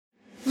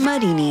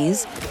Muddy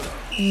Knees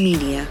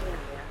Media.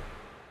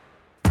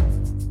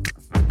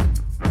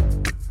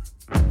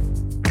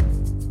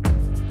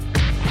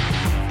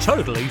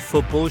 Totally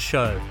Football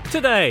Show.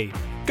 Today,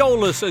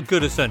 goalless at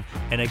Goodison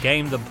in a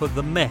game that put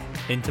the Meh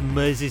into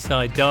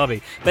Merseyside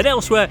derby. But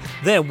elsewhere,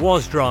 there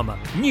was drama.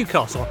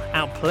 Newcastle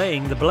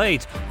outplaying the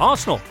Blades.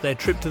 Arsenal, their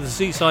trip to the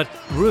seaside,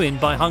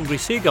 ruined by hungry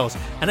seagulls.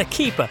 And a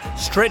keeper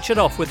stretchered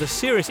off with a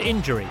serious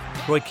injury.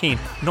 Roy Keane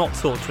not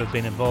thought to have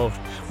been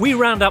involved. We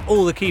round up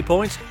all the key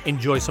points,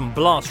 enjoy some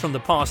blasts from the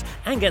past,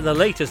 and get the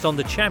latest on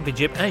the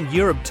Championship and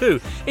Europe too.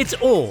 It's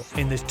all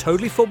in this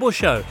Totally Football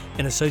Show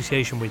in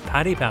association with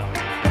Paddy Power.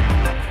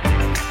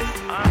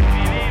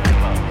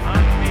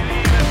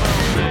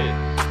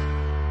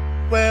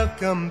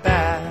 Welcome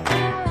back.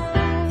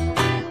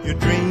 Your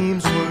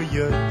dreams were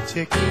your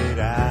ticket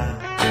out.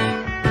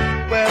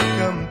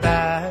 Welcome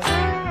back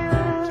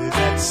to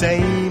that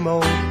same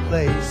old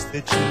place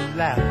that you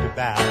laughed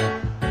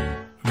about.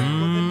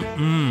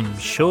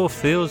 Sure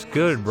feels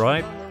good,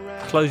 right?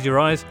 Close your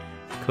eyes.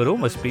 Could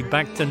almost be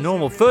back to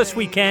normal. First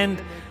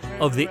weekend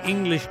of the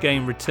English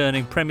game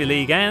returning, Premier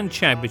League and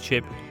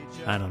Championship.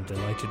 And I'm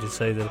delighted to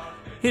say that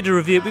here to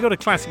review it, we've got a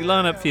classic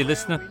lineup for you,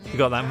 listener. We've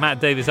got that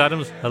Matt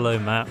Davis-Adams. Hello,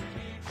 Matt.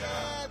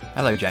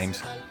 Hello,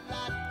 James.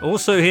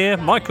 Also here,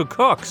 Michael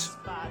Cox.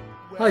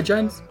 Hi,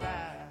 James.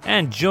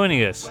 And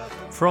joining us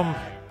from...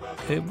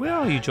 where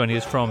are you joining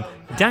us from?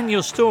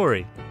 Daniel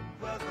Story.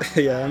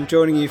 Yeah, I'm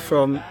joining you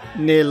from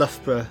near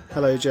Loughborough.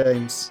 Hello,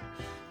 James.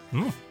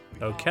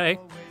 Okay.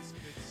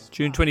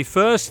 June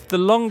 21st, the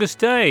longest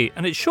day.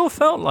 And it sure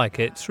felt like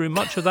it through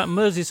much of that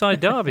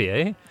Merseyside derby,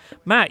 eh?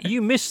 Matt,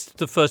 you missed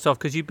the first half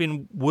because you've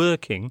been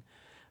working.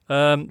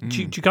 Do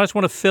you guys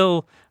want to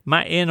fill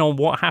Matt in on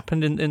what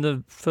happened in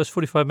the first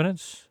 45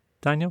 minutes?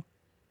 Daniel?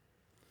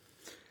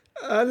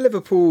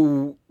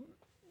 Liverpool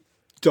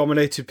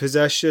dominated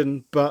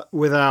possession, but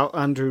without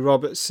Andrew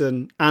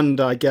Robertson and,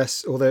 I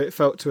guess, although it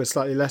felt to a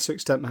slightly lesser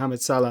extent,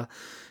 Mohamed Salah,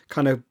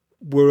 kind of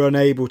were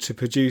unable to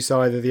produce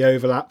either the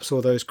overlaps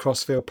or those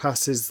crossfield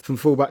passes from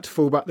fullback to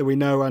fullback that we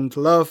know and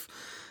love.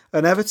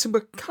 And Everton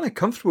were kind of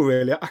comfortable,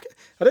 really. I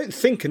don't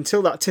think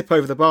until that tip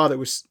over the bar that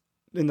was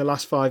in the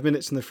last 5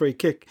 minutes and the free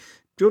kick,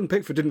 Jordan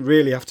Pickford didn't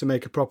really have to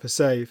make a proper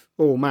save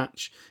all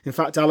match. In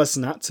fact,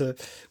 Alisson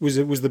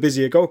was the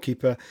busier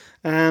goalkeeper.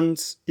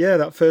 And yeah,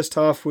 that first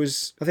half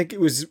was, I think it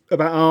was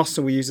about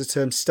Arsenal, we use the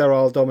term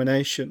sterile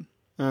domination.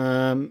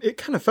 It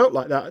kind of felt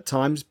like that at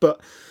times,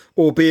 but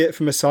albeit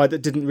from a side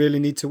that didn't really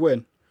need to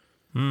win.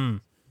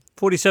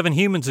 47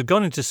 humans have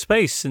gone into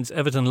space since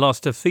Everton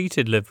last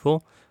defeated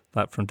Liverpool.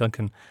 That from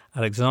Duncan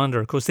Alexander,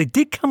 of course. They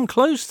did come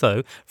close,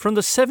 though. From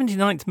the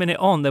 79th minute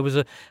on, there was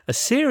a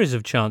series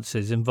of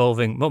chances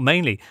involving, well,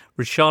 mainly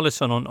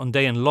Richarlison on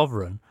Dejan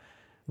Lovren,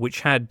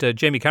 which had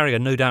Jamie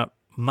Carragher no doubt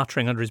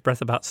muttering under his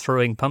breath about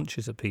throwing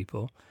punches at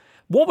people.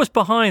 What was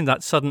behind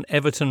that sudden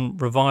Everton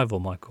revival,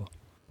 Michael?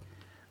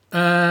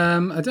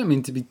 I don't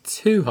mean to be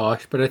too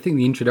harsh, but I think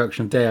the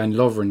introduction of Dejan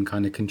Lovren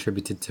kind of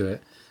contributed to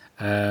it.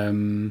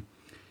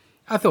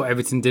 I thought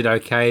Everton did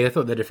okay. I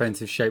thought their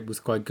defensive shape was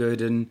quite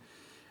good, and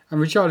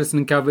Richarlison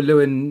and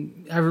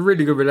Calvert-Lewin have a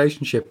really good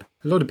relationship.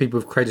 A lot of people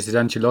have credited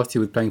Ancelotti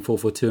with playing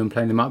 4-4-2 and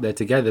playing them up there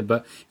together,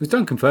 but it was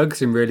Duncan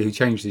Ferguson really who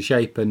changed the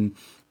shape and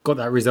got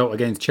that result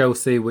against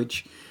Chelsea,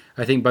 which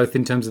I think both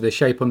in terms of the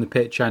shape on the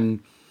pitch and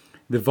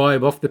the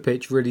vibe off the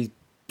pitch really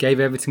gave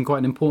Everton quite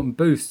an important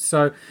boost.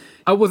 So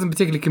I wasn't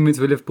particularly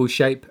convinced with Liverpool's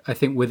shape. I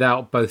think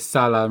without both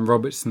Salah and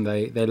Robertson,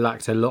 they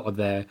lacked a lot of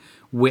their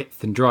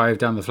width and drive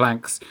down the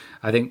flanks.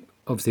 I think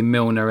obviously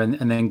Milner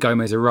and then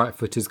Gomez are right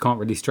footers, can't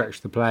really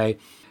stretch the play.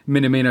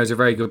 Minamino's a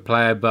very good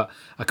player, but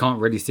I can't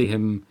really see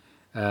him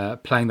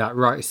playing that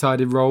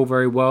right-sided role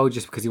very well,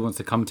 just because he wants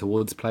to come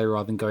towards play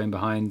rather than going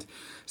behind.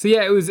 So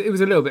yeah, it was a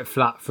little bit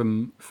flat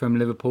from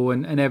Liverpool,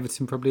 and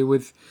Everton probably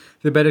with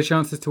the better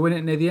chances to win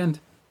it near the end.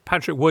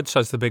 Patrick Woods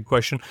has the big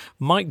question.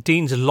 Mike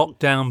Dean's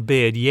lockdown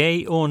beard,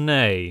 yay or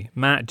nay?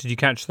 Matt, did you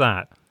catch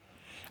that?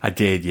 I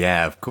did,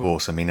 yeah, of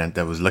course. I mean,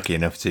 I was lucky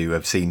enough to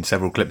have seen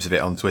several clips of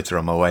it on Twitter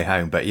on my way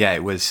home, but yeah,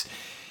 it was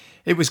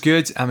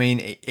good. I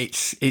mean,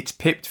 it's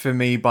pipped for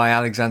me by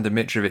Alexander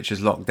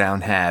Mitrovic's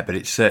lockdown hair, but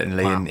it's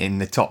certainly in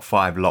the top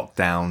 5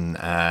 lockdown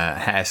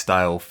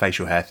hairstyle,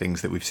 facial hair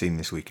things that we've seen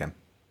this weekend.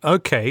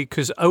 Okay,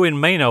 because Owen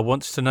Maynard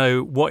wants to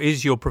know, what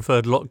is your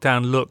preferred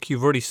lockdown look?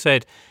 You've already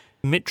said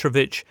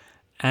Mitrovic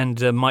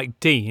and Mike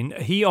Dean.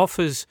 He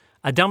offers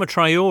Adama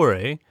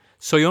Traore,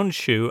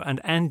 Soyuncu and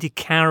Andy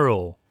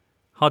Carroll.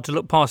 Hard to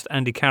look past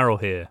Andy Carroll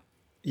here.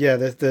 Yeah,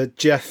 the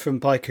Jeff from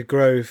Byker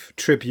Grove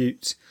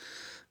tribute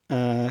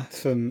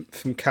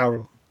from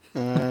Carroll,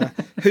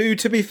 who,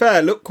 to be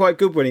fair, looked quite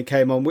good when he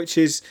came on, which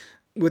is,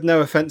 with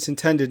no offence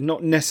intended,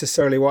 not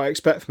necessarily what I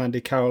expect from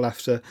Andy Carroll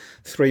after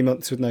 3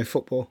 months with no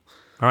football.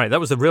 All right, that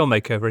was the real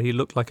makeover. He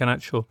looked like an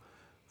actual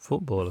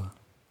footballer.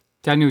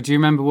 Daniel, do you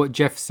remember what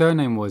Jeff's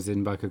surname was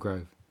in Byker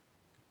Grove?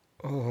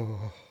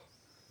 Oh,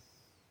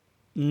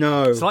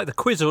 no. It's like the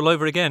quiz all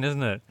over again,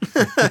 isn't it?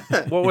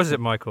 What was it,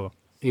 Michael?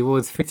 It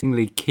was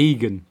fittingly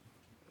Keegan.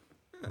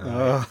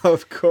 Oh,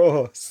 of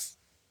course.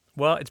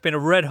 Well, it's been a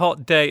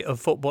red-hot day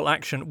of football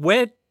action.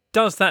 Where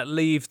does that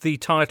leave the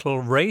title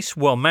race?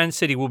 Well, Man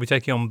City will be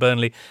taking on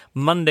Burnley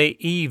Monday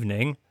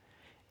evening.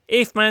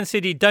 If Man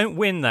City don't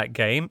win that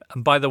game,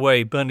 and by the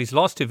way, Burnley's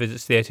last 2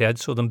 visits to the Etihad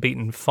saw them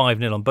beaten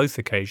 5-0 on both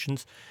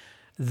occasions,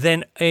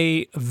 then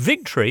a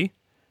victory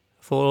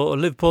for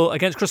Liverpool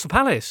against Crystal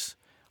Palace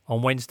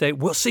on Wednesday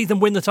will see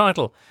them win the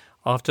title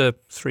after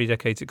 3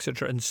 decades,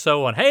 etc., and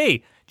so on.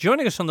 Hey,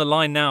 joining us on the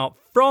line now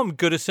from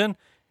Goodison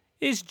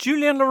is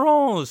Julien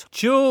Laurens.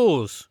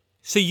 Jules,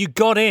 so you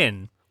got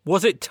in.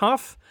 Was it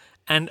tough?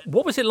 And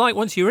what was it like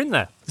once you were in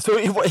there? So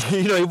it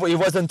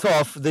wasn't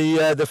tough.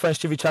 The French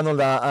TV channel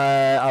that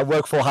I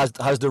work for has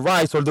the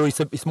rights, although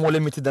it's more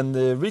limited than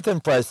the written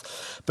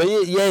press. But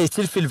yeah, it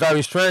still feels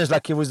very strange.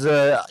 Like it was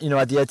at the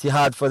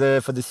Etihad for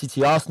the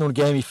City Arsenal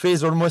game. It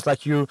feels almost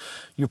like you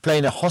play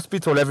in a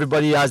hospital.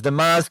 Everybody has the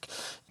mask,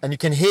 and you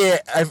can hear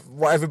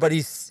what everybody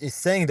is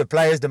saying. The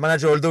players, the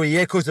manager, although he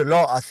echoes a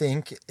lot, I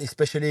think,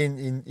 especially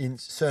in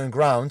certain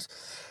grounds.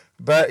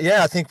 But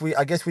yeah,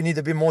 I guess we need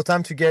a bit more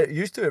time to get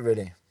used to it,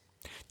 really.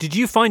 Did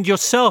you find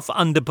yourself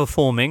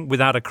underperforming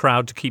without a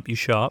crowd to keep you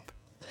sharp?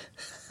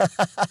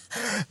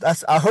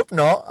 I hope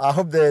not. I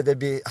hope they'd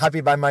be happy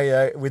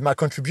with my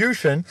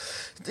contribution.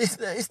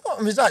 It's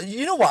not.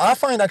 You know what I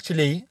find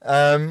actually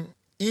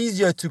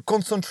easier to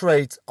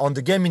concentrate on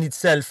the game in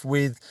itself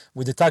with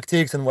the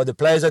tactics and what the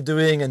players are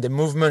doing and the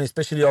movement,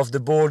 especially off the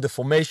ball, the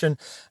formation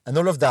and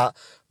all of that,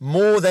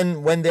 more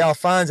than when there are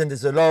fans and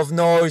there's a lot of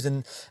noise.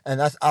 And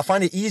I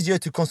find it easier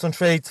to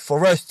concentrate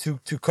for us to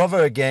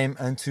cover a game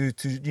and to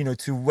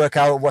work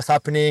out what's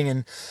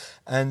happening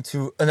and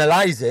to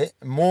analyze it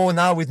more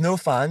now with no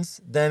fans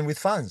than with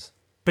fans.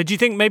 But do you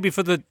think maybe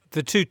for the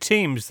two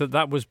teams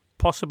that was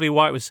possibly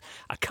why it was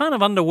a kind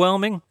of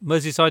underwhelming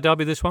Merseyside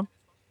derby, this one?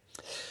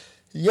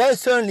 Yeah,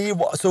 certainly.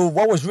 So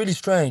what was really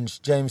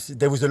strange, James,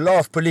 there was a lot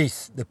of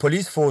police. The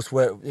police force,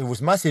 it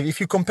was massive.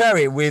 If you compare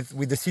it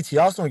with the City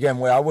Arsenal game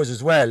where I was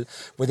as well,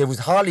 where there was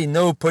hardly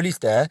no police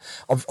there.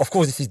 Of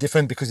course, this is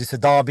different because it's a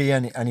derby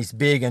and it's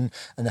big. And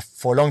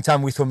for a long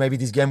time, we thought maybe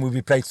this game would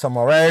be played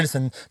somewhere else.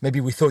 And maybe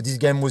we thought this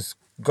game was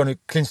going to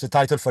clinch the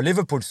title for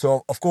Liverpool.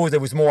 So, of course, there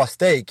was more at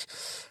stake.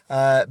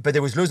 But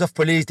there was loads of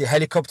police. The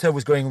helicopter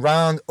was going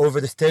round over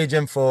the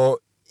stadium for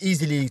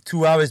easily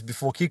 2 hours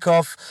before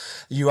kickoff.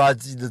 You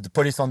had the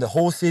police on the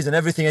horses and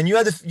everything, and you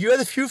had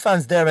a few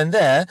fans there and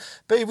there,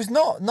 but it was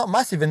not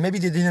massive, and maybe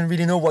they didn't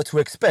really know what to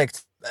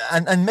expect.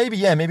 And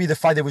maybe the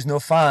fact there was no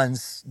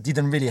fans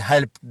didn't really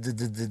help.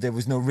 There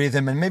was no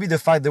rhythm, and maybe the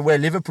fact that where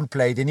Liverpool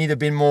played, they need a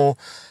bit more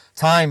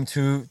time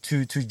to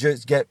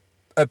just get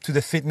up to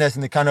the fitness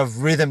and the kind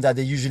of rhythm that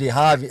they usually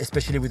have,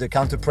 especially with the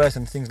counter press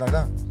and things like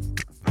that.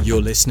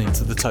 You're listening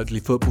to the Totally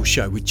Football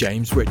Show with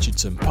James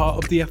Richardson,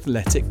 part of the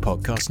Athletic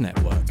Podcast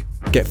Network.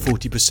 Get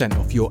 40%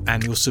 off your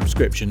annual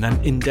subscription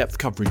and in-depth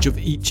coverage of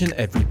each and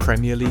every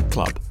Premier League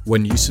club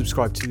when you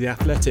subscribe to The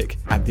Athletic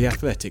at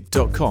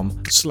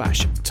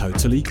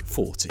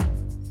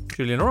theathletic.com/totally40.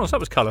 Julien Laurens,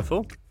 that was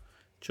colourful.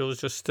 Jules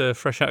just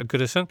fresh out of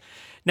Goodison.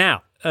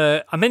 Now,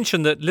 I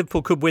mentioned that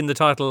Liverpool could win the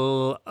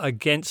title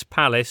against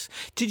Palace.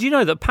 Did you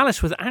know that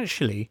Palace was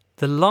actually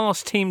the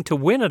last team to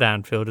win at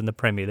Anfield in the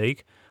Premier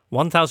League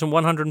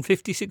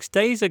 1,156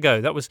 days ago?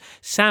 That was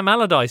Sam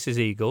Allardyce's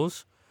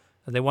Eagles.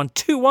 And they won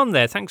 2-1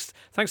 there, thanks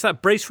to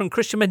that brace from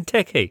Christian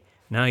Benteke.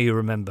 Now you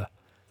remember.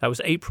 That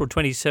was April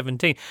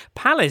 2017.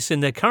 Palace, in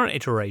their current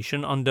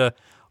iteration, under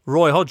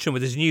Roy Hodgson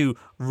with his new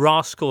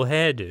rascal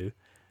hairdo,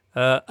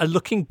 are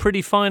looking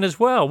pretty fine as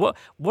well.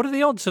 What are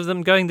the odds of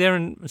them going there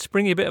and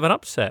springing a bit of an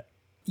upset?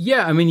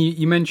 Yeah, I mean,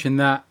 you mentioned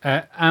that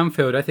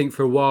Anfield, I think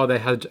for a while they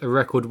had a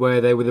record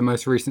where they were the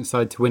most recent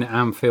side to win at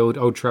Anfield,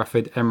 Old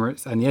Trafford,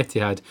 Emirates and the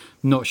Etihad.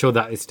 Not sure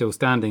that is still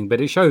standing, but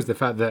it shows the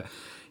fact that,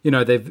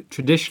 they've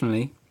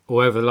traditionally,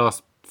 or over the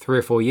last 3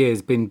 or 4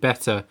 years, been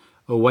better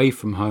away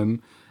from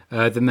home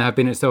than they have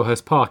been at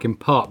Selhurst Park, in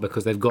part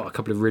because they've got a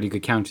couple of really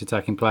good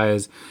counter-attacking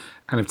players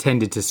and have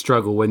tended to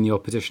struggle when the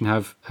opposition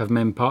have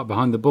men parked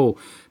behind the ball.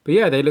 But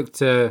yeah, they looked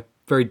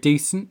very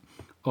decent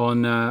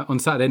on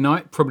Saturday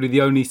night. Probably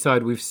the only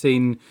side we've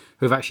seen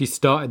who have actually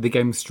started the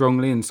game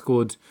strongly and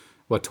scored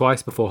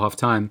twice before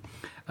half-time.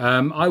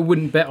 I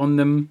wouldn't bet on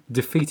them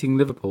defeating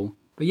Liverpool.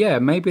 But yeah,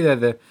 maybe they're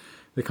the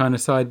kind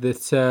of side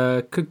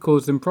that could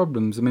cause them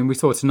problems. I mean, we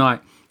saw tonight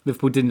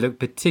Liverpool didn't look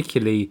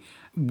particularly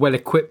well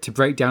equipped to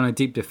break down a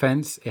deep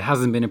defence. It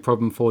hasn't been a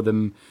problem for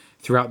them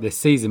throughout this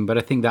season, but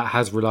I think that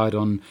has relied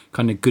on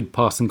kind of good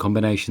passing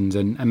combinations,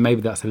 and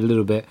maybe that's a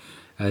little bit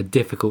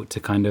difficult to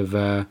kind of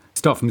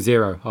start from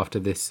zero after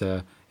this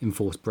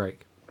enforced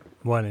break.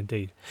 Well,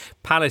 indeed.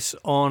 Palace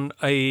on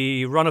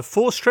a run of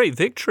 4 straight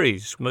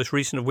victories, most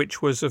recent of which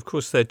was, of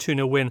course, their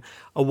 2-0 win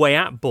away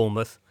at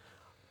Bournemouth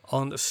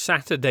on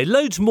Saturday.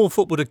 Loads more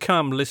football to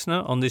come,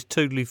 listener, on this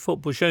Totally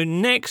Football Show.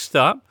 Next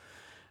up,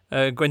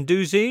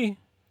 Guendouzi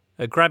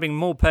grabbing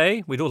more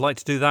pay. We'd all like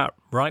to do that,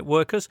 right,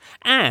 workers?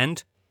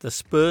 And the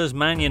Spurs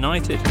Man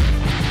United.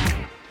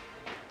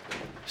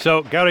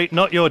 So, Gary,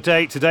 not your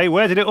day today.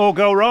 Where did it all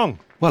go wrong?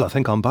 Well, I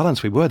think on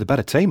balance we were the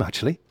better team,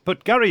 actually.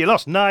 But Gary, you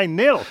lost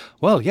 9-0.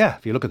 Well, yeah,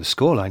 if you look at the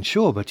scoreline,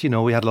 sure, but,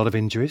 we had a lot of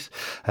injuries.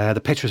 The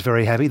pitch was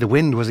very heavy, the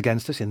wind was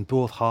against us in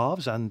both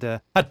halves, and...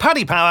 At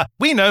Paddy Power,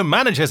 we know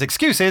managers'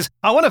 excuses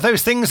are one of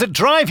those things that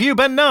drive you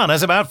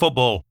bananas about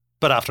football.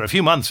 But after a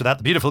few months without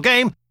the beautiful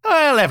game,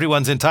 well,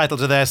 everyone's entitled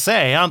to their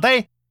say, aren't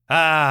they?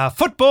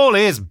 Football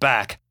is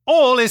back.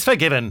 All is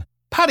forgiven.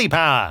 Paddy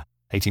Power.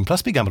 18+,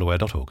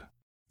 begambleaware.org.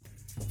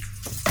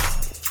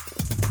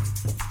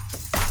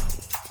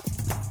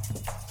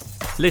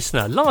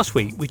 Listener, last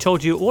week we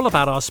told you all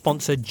about our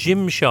sponsor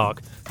Gymshark,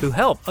 who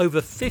help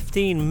over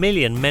 15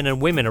 million men and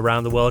women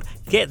around the world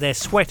get their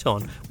sweat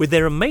on with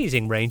their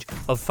amazing range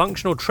of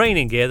functional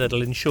training gear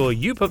that'll ensure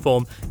you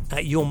perform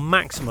at your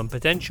maximum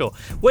potential.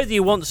 Whether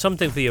you want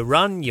something for your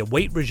run, your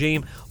weight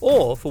regime,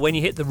 or for when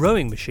you hit the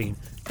rowing machine,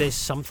 there's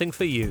something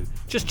for you.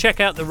 Just check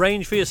out the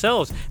range for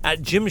yourselves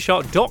at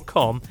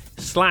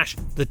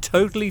gymshark.com/The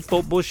Totally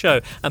Football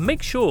Show, and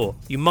make sure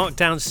you mark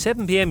down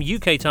 7 p.m.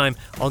 UK time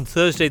on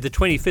Thursday the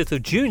 25th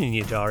of June in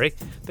your diary,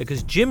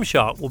 because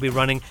Gymshark will be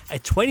running a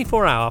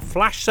 24-hour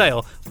flash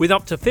sale with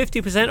up to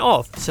 50%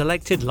 off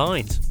selected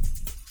lines.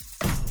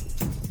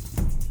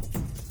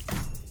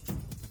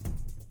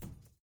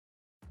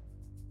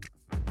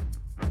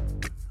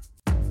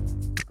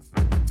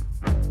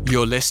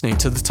 You're listening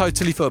to The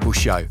Totally Football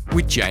Show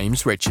with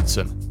James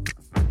Richardson.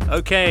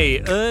 Okay,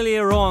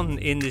 earlier on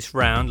in this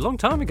round, long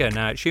time ago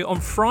now actually, on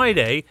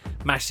Friday,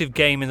 massive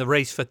game in the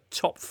race for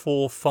top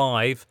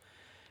 4-5.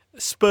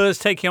 Spurs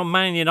taking on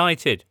Man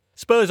United.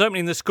 Spurs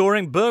opening the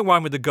scoring,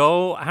 Bergwijn with the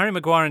goal, Harry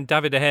Maguire and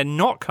David De Gea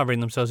not covering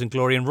themselves in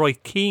glory, and Roy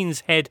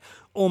Keane's head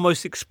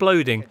almost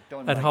exploding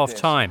at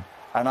half-time.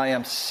 And I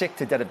am sick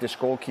to death of this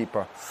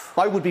goalkeeper.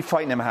 I would be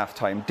fighting him at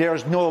half-time.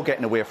 There's no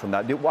getting away from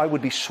that. I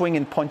would be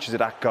swinging punches at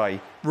that guy.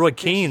 Roy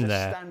Keane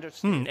there.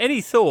 Any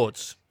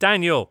thoughts?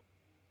 Daniel?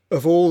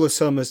 Of all the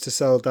summers to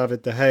sell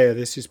David De Gea,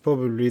 this is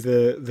probably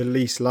the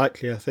least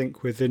likely, I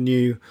think, with the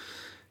new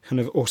kind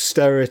of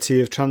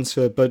austerity of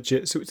transfer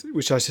budgets,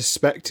 which I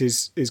suspect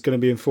is going to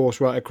be enforced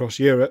right across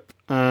Europe.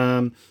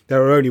 There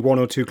are only one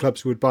or two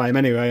clubs who would buy him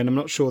anyway, and I'm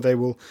not sure they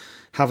will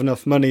have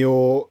enough money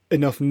or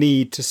enough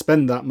need to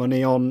spend that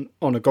money on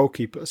a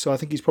goalkeeper. So I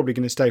think he's probably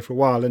going to stay for a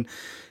while. And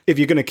if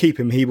you're going to keep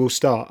him, he will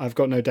start. I've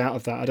got no doubt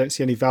of that. I don't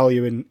see any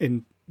value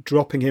in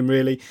dropping him,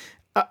 really.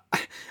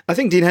 I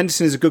think Dean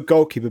Henderson is a good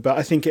goalkeeper, but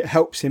I think it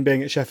helps him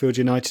being at Sheffield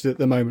United at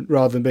the moment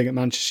rather than being at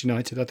Manchester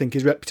United. I think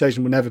his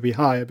reputation will never be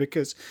higher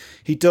because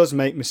he does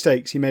make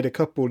mistakes. He made a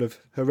couple of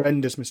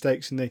horrendous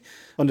mistakes in the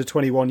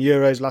under-21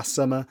 Euros last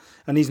summer,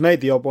 and he's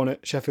made the odd one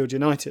at Sheffield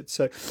United.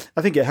 So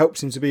I think it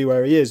helps him to be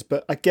where he is,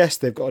 but I guess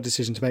they've got a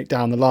decision to make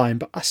down the line,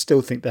 but I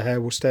still think De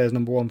Gea will stay as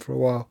number one for a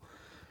while.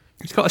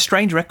 He's got a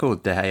strange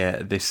record, De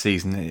Gea, this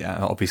season.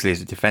 Obviously,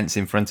 there's a defence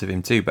in front of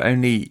him too, but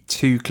only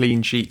 2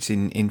 clean sheets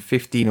in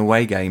 15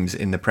 away games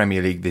in the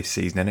Premier League this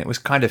season. And it was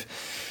kind of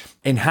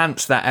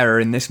enhanced that error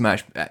in this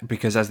match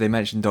because, as they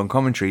mentioned on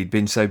commentary, he'd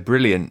been so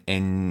brilliant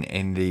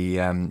in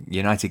the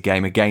United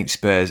game against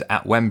Spurs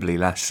at Wembley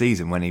last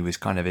season when he was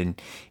kind of in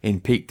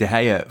peak De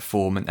Gea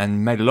form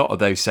and made a lot of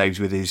those saves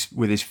with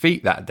his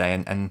feet that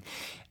day. And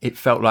it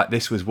felt like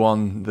this was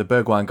one, the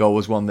Bergwijn goal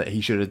was one that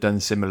he should have done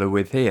similar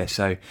with here.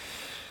 So,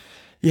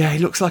 yeah, he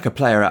looks like a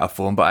player out of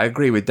form, but I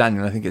agree with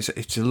Daniel. I think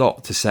it's a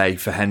lot to say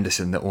for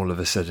Henderson that all of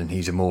a sudden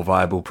he's a more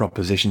viable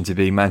proposition to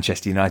be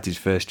Manchester United's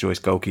first choice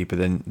goalkeeper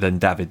than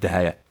David De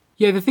Gea.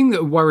 Yeah, the thing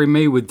that worried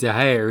me with De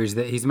Gea is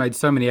that he's made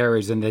so many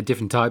errors and they're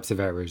different types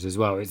of errors as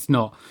well. It's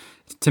not,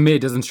 to me, it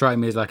doesn't strike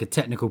me as like a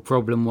technical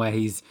problem where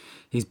he's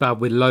bad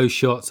with low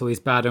shots or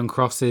he's bad on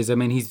crosses. I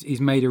mean, he's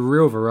made a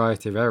real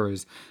variety of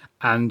errors.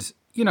 And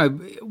you know,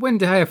 when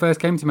De Gea first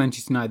came to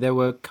Manchester United, there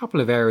were a couple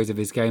of areas of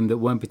his game that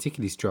weren't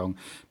particularly strong,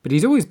 but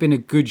he's always been a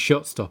good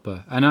shot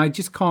stopper, and I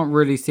just can't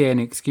really see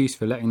any excuse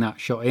for letting that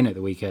shot in at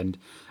the weekend,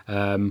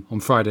 on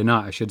Friday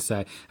night, I should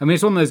say. I mean,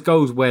 it's one of those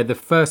goals where the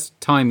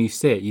first time you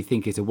see it, you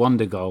think it's a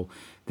wonder goal.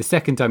 The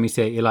second time you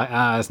see it, you're like,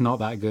 it's not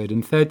that good.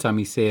 And third time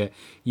you see it,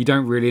 you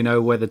don't really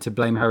know whether to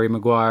blame Harry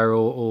Maguire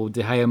or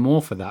De Gea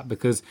more for that,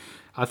 because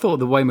I thought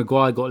the way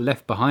Maguire got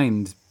left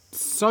behind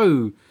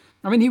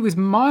he was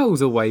miles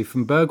away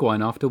from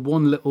Bergwijn after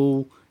one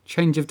little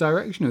change of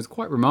direction. It was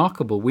quite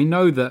remarkable. We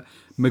know that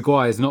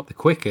Maguire is not the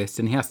quickest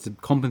and he has to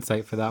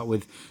compensate for that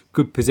with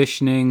good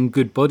positioning,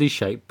 good body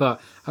shape.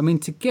 But, I mean,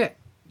 to get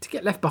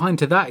left behind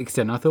to that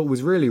extent, I thought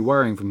was really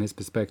worrying from his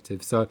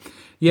perspective. So,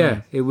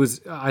 It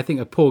was, I think,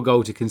 a poor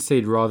goal to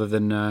concede rather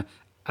than,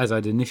 as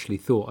I'd initially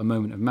thought, a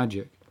moment of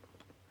magic.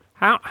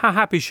 How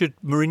happy should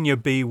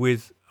Mourinho be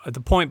with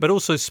the point, but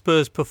also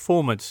Spurs'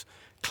 performance?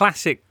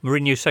 Classic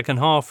Mourinho second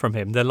half from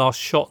him. Their last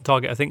shot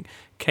target, I think,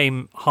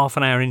 came half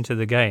an hour into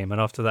the game, and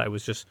after that it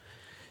was just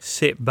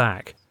sit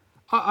back.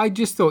 I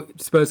just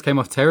thought Spurs came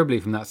off terribly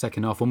from that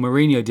second half, or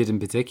Mourinho did in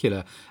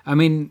particular. I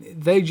mean,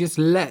 they just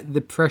let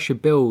the pressure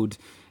build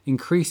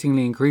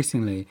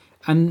increasingly.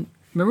 And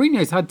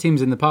Mourinho's had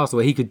teams in the past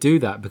where he could do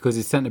that because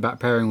his centre-back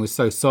pairing was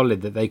so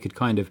solid that they could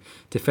kind of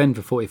defend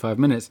for 45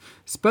 minutes.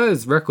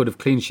 Spurs' record of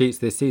clean sheets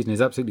this season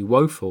is absolutely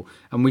woeful,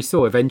 and we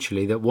saw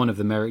eventually that one of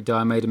them, Eric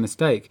Dyer, made a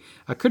mistake.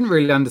 I couldn't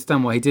really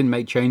understand why he didn't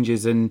make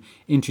changes and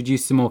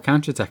introduce some more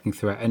counter-attacking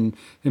threat, and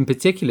in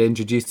particular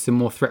introduced some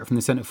more threat from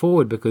the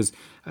centre-forward, because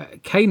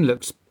Kane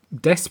looked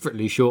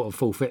desperately short of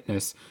full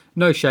fitness.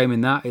 No shame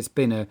in that. It's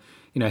been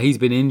he's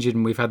been injured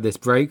and we've had this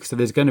break, so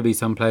there's going to be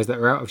some players that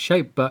are out of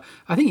shape, but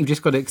I think you've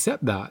just got to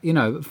accept that.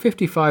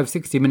 55,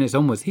 60 minutes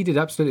onwards, he did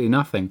absolutely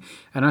nothing,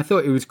 and I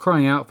thought he was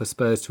crying out for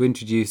Spurs to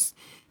introduce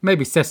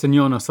maybe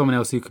Sessegnon or someone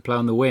else who could play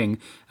on the wing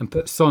and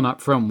put Son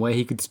up front where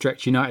he could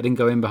stretch United and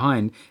go in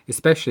behind,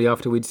 especially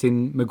after we'd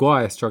seen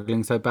Maguire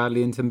struggling so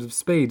badly in terms of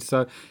speed.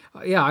 So,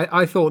 yeah,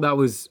 I thought that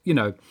was,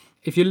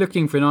 if you're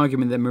looking for an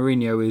argument that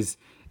Mourinho is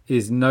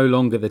no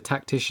longer the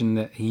tactician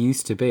that he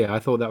used to be, I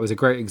thought that was a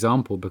great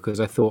example, because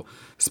I thought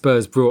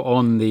Spurs brought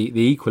on the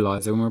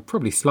equaliser and were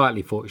probably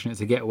slightly fortunate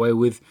to get away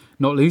with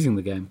not losing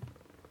the game.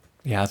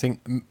 Yeah, I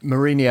think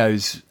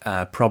Mourinho's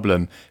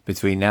problem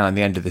between now and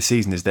the end of the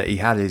season is that he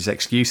had his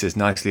excuses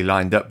nicely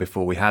lined up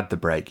before we had the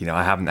break.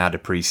 I haven't had a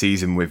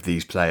pre-season with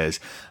these players.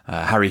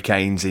 Harry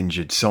Kane's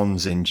injured,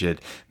 Son's injured,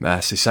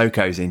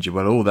 Sissoko's injured.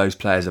 Well, all those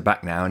players are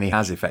back now, and he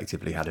has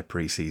effectively had a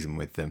pre-season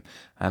with them.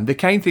 The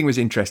Kane thing was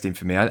interesting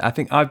for me. I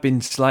think I've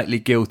been slightly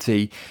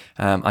guilty.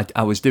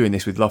 I was doing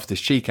this with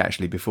Loftus-Cheek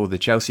actually before the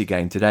Chelsea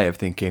game today, of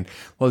thinking,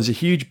 well, there's a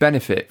huge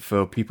benefit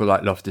for people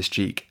like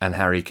Loftus-Cheek and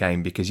Harry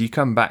Kane, because you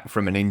come back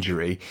from an injury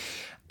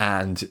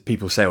and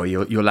people say, well,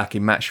 you're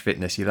lacking match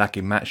fitness, you're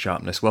lacking match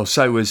sharpness. Well,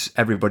 so was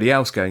everybody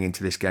else going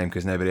into this game,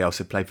 because nobody else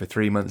had played for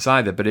 3 months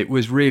either. But it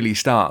was really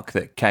stark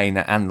that Kane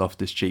and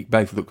Loftus-Cheek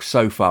both looked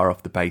so far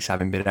off the pace,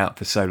 having been out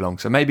for so long.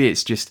 So maybe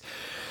it's just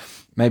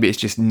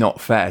not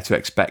fair to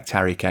expect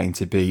Harry Kane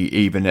to be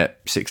even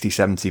at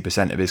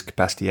 60-70% of his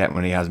capacity yet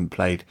when he hasn't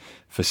played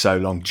for so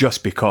long,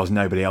 just because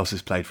nobody else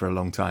has played for a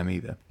long time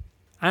either.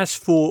 As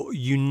for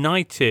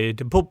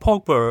United, Paul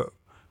Pogba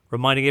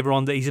reminding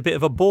everyone that he's a bit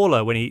of a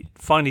baller when he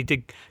finally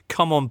did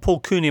come on. Paul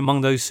Cooney among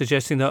those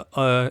suggesting that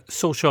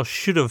Solskjaer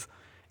should have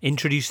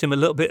introduced him a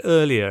little bit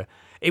earlier.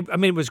 It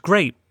was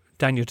great,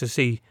 Daniel, to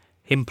see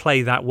him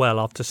play that well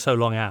after so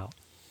long out.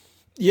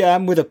 Yeah,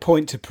 and with a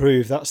point to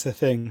prove, that's the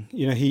thing.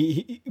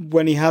 He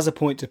when he has a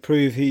point to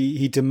prove,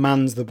 he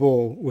demands the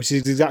ball, which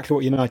is exactly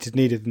what United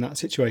needed in that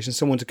situation.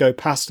 Someone to go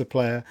past a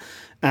player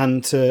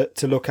and to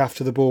look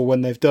after the ball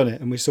when they've done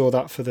it. And we saw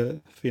that for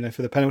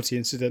the penalty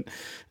incident.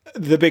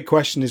 The big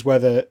question is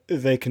whether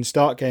they can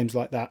start games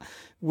like that.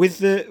 With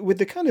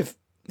the kind of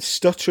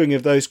stuttering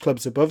of those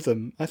clubs above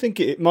them, I think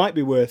it might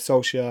be worth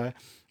Solskjaer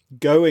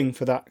going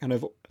for that kind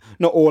of,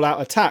 not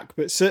all-out attack,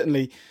 but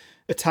certainly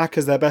attack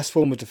as their best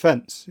form of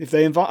defence. If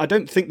they I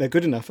don't think they're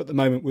good enough at the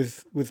moment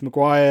with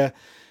Maguire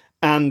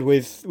and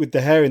with De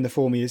Gea in the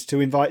form he is to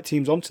invite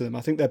teams onto them.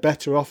 I think they're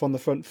better off on the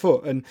front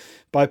foot, and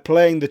by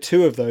playing the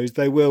two of those,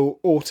 they will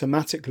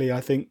automatically,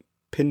 I think,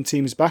 pin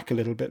teams back a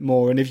little bit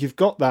more. And if you've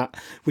got that,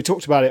 we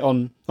talked about it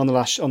on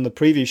the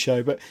previous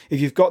show, but if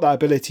you've got that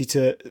ability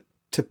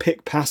to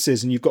pick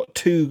passes and you've got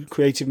two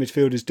creative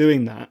midfielders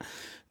doing that,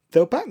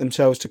 they'll back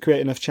themselves to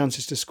create enough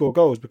chances to score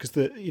goals, because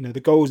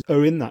the goals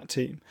are in that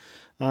team.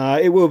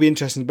 It will be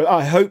interesting, but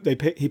I hope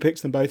he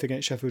picks them both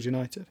against Sheffield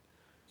United.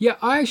 Yeah,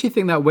 I actually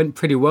think that went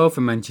pretty well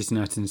for Manchester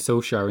United and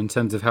Solskjaer in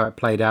terms of how it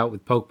played out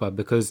with Pogba,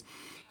 because,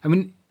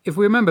 if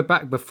we remember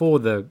back before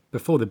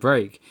the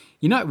break,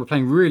 United were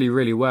playing really,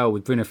 really well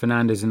with Bruno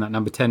Fernandes in that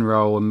number 10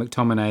 role and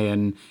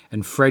McTominay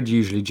and Fred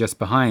usually just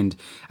behind.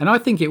 And I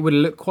think it would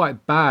have looked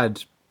quite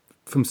bad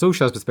from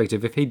Solskjaer's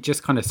perspective if he'd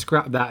just kind of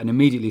scrapped that and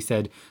immediately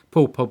said,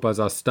 Paul Pogba's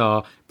our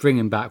star, bring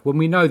him back, when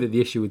we know that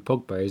the issue with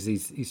Pogba is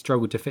he's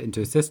struggled to fit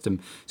into a system.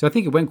 So I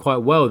think it went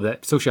quite well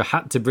that Solskjaer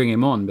had to bring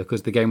him on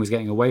because the game was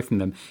getting away from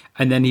them,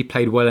 and then he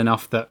played well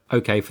enough that,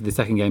 okay, for the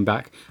second game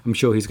back, I'm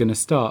sure he's going to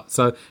start.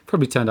 So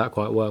probably turned out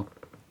quite well.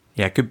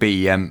 Yeah, it could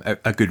be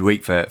a good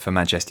week for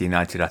Manchester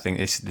United. I think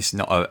this is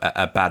not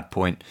a bad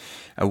point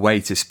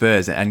away to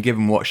Spurs. And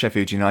given what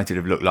Sheffield United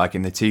have looked like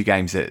in the two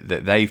games that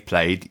they've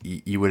played,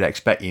 you would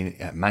expect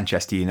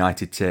Manchester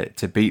United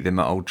to beat them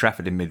at Old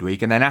Trafford in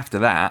midweek. And then after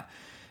that,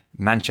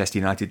 Manchester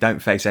United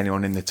don't face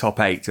anyone in the top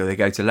 8 till they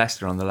go to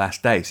Leicester on the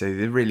last day. So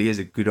there really is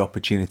a good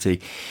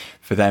opportunity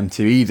for them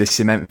to either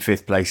cement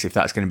 5th place, if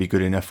that's going to be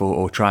good enough,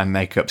 or try and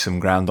make up some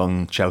ground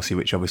on Chelsea,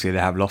 which obviously they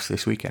have lost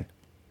this weekend.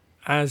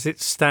 As it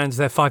stands,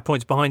 they're 5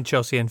 points behind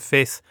Chelsea in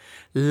 5th,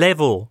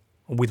 level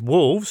with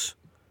Wolves,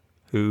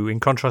 who, in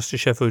contrast to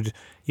Sheffield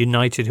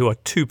United, who are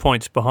 2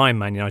 points behind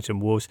Man United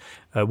and Wolves.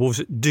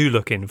 Wolves do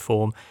look in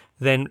form.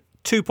 Then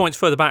 2 points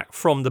further back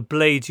from the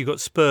Blades, you've got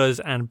Spurs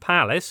and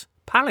Palace.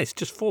 Palace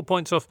just 4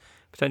 points off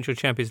potential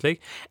Champions League.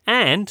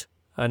 And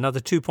another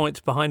 2 points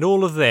behind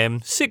all of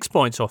them, 6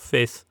 points off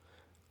 5th,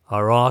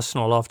 are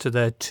Arsenal after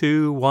their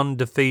 2-1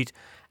 defeat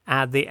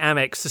at the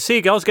Amex. The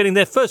Seagulls getting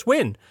their first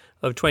win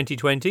of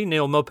 2020.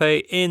 Neal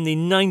Maupay in the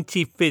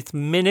 95th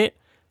minute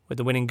with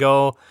the winning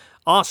goal.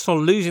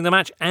 Arsenal losing the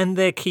match and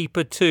their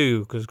keeper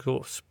too, because of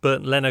course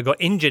Bernd Leno got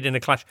injured in a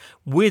clash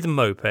with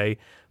Maupay.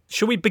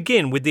 Shall we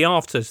begin with the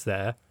afters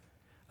there?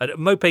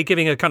 Mope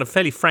giving a kind of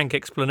fairly frank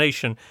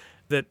explanation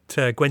that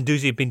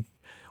Guendouzi had been,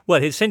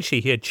 well,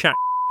 essentially he had chat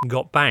and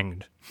got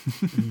banged.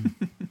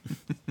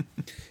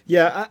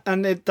 Yeah,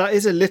 and that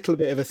is a little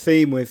bit of a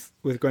theme with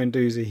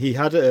Guendouzi. He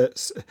had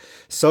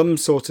some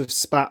sort of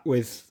spat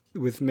with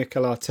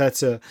Mikel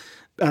Arteta,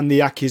 and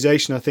the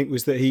accusation, I think,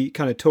 was that he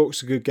kind of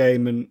talks a good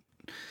game and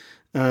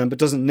but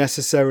doesn't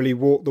necessarily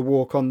walk the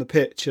walk on the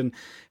pitch. And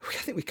I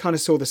think we kind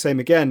of saw the same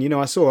again. You know,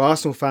 I saw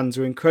Arsenal fans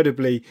were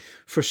incredibly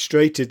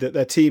frustrated that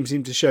their team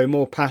seemed to show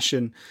more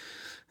passion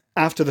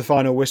after the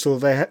final whistle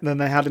than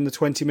they had in the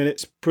 20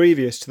 minutes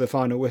previous to the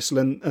final whistle,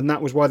 and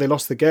that was why they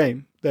lost the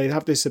game. They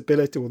have this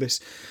ability or this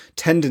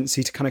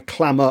tendency to kind of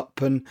clam up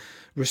and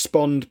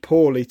respond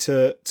poorly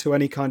to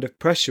any kind of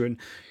pressure. And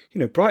you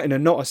know, Brighton are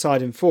not a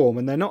side in form,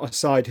 and they're not a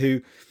side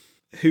who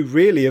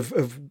really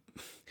have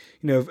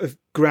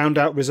ground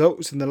out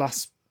results in the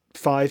last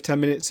 5-10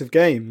 minutes of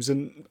games.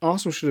 And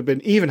Arsenal should have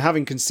been, even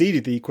having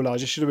conceded the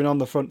equaliser, should have been on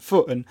the front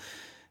foot,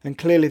 and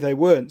clearly they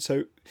weren't.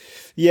 So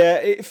yeah,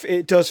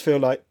 it does feel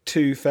like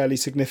two fairly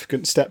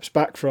significant steps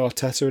back for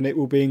Arteta, and it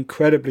will be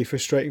incredibly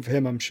frustrating for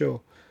him, I'm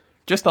sure.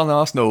 Just on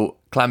Arsenal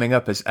clamming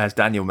up, as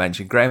Daniel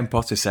mentioned, Graham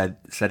Potter said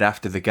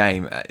after the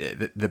game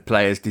that the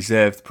players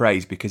deserved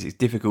praise because it's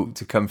difficult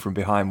to come from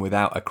behind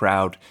without a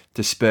crowd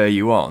to spur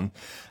you on.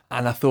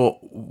 And I thought,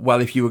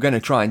 well, if you were going to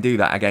try and do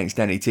that against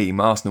any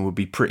team, Arsenal would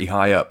be pretty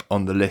high up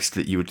on the list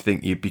that you would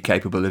think you'd be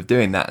capable of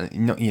doing that.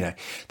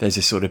 There's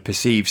a sort of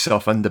perceived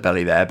soft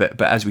underbelly there,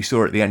 but as we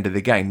saw at the end of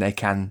the game, they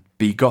can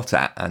be got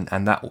at,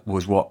 and that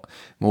was what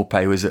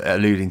Maupay was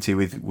alluding to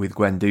with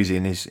Guendouzi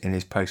in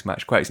his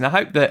post-match quotes. And I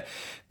hope that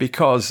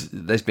because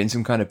there's been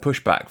some kind of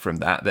pushback from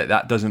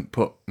that doesn't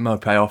put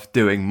Maupay off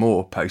doing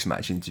more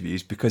post-match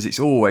interviews, because it's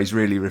always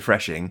really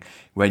refreshing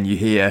when you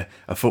hear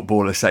a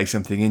footballer say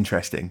something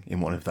interesting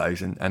in one of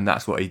those, and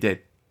that's what he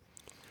did.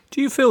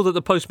 Do you feel that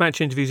the post-match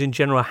interviews in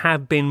general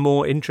have been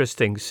more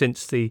interesting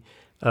since the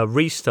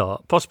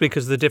restart, possibly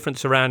because of the different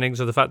surroundings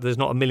or the fact that there's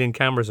not a million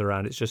cameras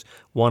around, it's just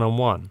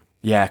one-on-one?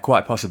 Yeah,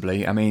 quite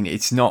possibly. I mean,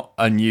 it's not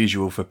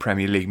unusual for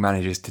Premier League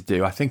managers to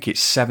do. I think it's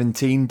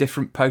 17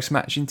 different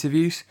post-match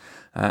interviews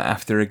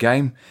after a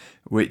game,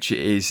 which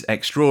is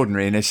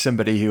extraordinary. And as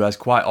somebody who has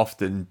quite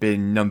often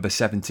been number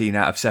 17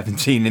 out of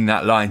 17 in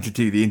that line to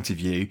do the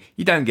interview,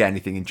 you don't get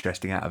anything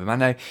interesting out of them. I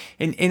know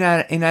in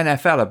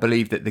NFL, I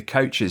believe that the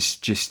coaches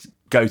just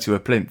go to a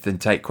plinth and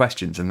take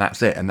questions, and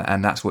that's it,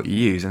 and that's what you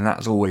use, and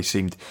that's always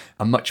seemed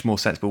a much more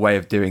sensible way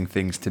of doing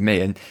things to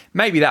me. And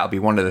maybe that'll be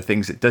one of the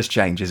things that does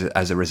change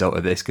as a result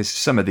of this, because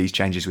some of these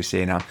changes we're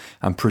seeing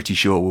I'm pretty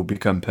sure will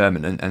become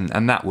permanent,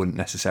 and that wouldn't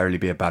necessarily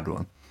be a bad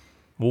one.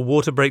 Will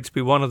water breaks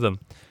be one of them?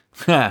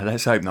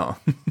 Let's hope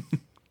not.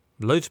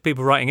 Loads of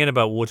people writing in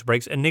about water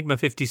breaks.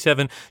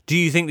 Enigma57, do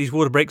you think these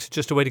water breaks are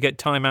just a way to get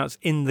timeouts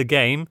in the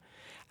game?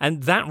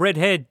 And that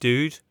red-haired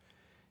dude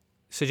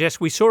suggests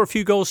we saw a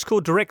few goals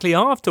scored directly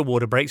after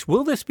water breaks.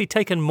 Will this be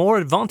taken more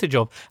advantage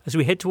of as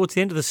we head towards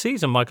the end of the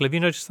season, Michael? Have you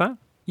noticed that?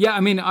 Yeah, I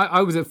mean,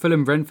 I was at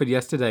Fulham Brentford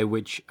yesterday,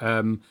 which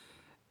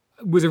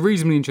was a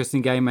reasonably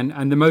interesting game,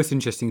 and the most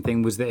interesting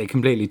thing was that it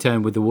completely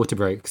turned with the water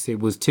breaks. It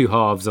was two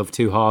halves,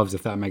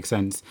 if that makes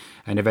sense,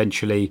 and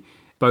eventually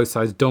both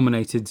sides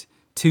dominated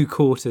 2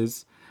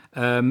 quarters.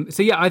 So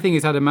yeah, I think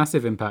it's had a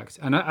massive impact,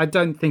 and I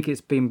don't think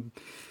it's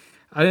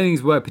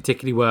worked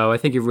particularly well. I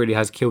think it really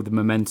has killed the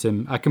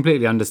momentum. I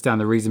completely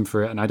understand the reason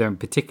for it, and I don't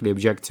particularly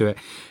object to it.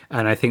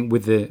 And I think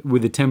with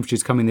the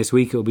temperatures coming this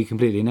week, it'll be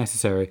completely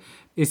necessary.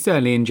 It's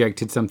certainly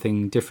injected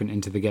something different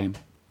into the game.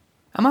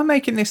 Am I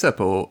making this up,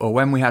 or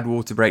when we had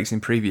water breaks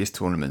in previous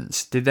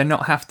tournaments, did there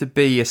not have to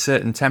be a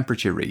certain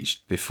temperature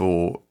reached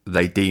before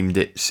they deemed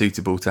it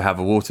suitable to have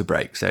a water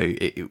break? So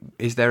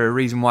is there a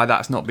reason why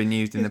that's not been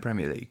used in the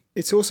Premier League?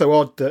 It's also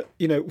odd that,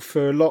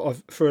 for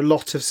a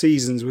lot of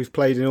seasons we've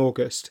played in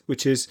August,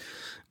 which is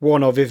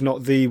one of, if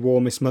not the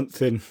warmest month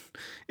in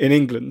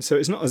England. So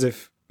it's not as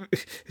if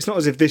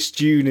this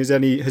June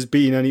has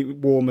been any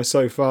warmer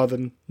so far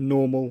than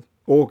normal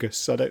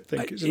August. I don't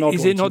think it's an odd.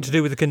 Is it not to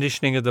do with the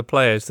conditioning of the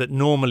players that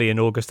normally in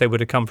August they would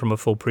have come from a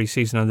full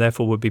pre-season and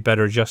therefore would be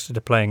better adjusted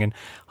to playing in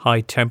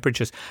high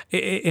temperatures?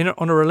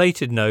 On a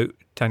related note,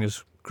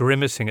 Daniel's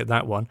grimacing at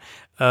that one.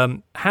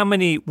 How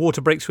many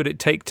water breaks would it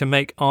take to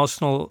make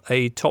Arsenal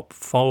a top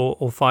 4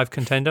 or 5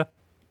 contender?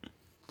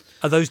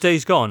 Are those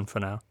days gone for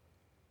now?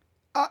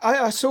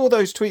 I saw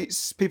those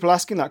tweets, people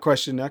asking that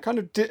question. I kind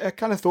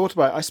of thought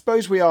about it. I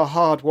suppose we are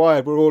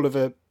hardwired. We're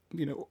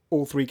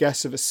all 3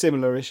 guests of a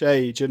similar-ish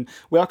age, and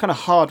we are kind of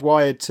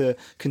hardwired to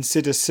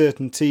consider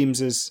certain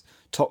teams as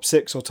top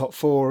 6 or top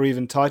 4 or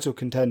even title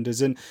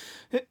contenders. And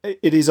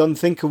it is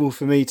unthinkable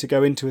for me to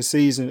go into a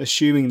season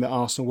assuming that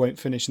Arsenal won't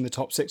finish in the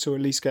top 6 or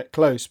at least get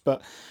close.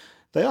 But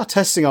they are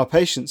testing our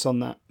patience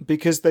on that,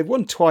 because they've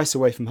won twice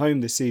away from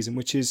home this season,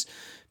 which is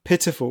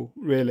pitiful,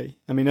 really.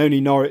 I mean, only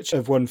Norwich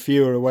have won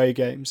fewer away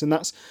games, and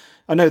that's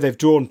I know they've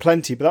drawn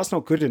plenty, but that's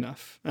not good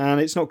enough. And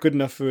it's not good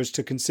enough for us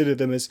to consider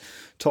them as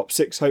top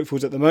 6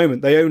 hopefuls at the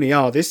moment. They only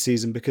are this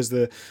season because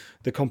the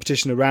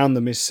competition around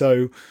them is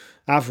so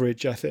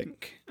average, I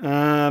think.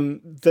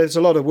 There's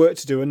a lot of work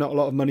to do and not a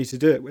lot of money to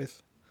do it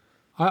with.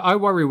 I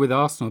worry with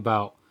Arsenal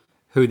about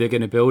who they're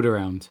going to build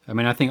around. I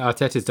mean, I think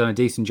Arteta's done a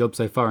decent job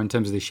so far in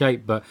terms of the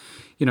shape, but,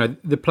 you know,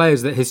 the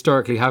players that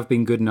historically have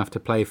been good enough to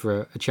play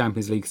for a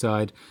Champions League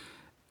side,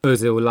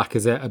 Ozil,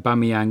 Lacazette,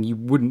 Aubameyang, you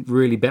wouldn't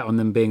really bet on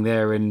them being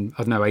there in,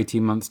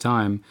 18 months'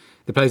 time.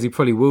 The players who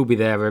probably will be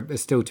there are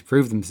still to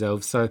prove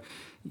themselves. So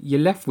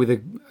you're left with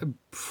a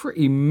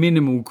pretty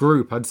minimal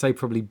group. I'd say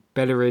probably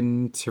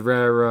Bellerin,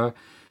 Torreira,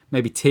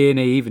 maybe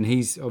Tierney, even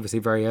he's obviously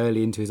very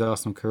early into his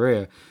Arsenal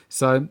career.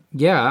 So,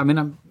 yeah, I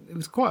mean, it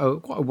was quite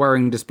a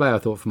worrying display, I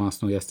thought, from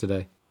Arsenal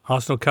yesterday.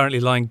 Arsenal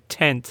currently lying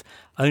 10th,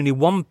 only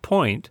 1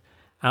 point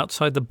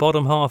outside the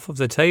bottom half of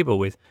the table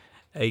with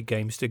 8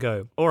 games to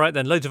go. All right,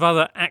 then, loads of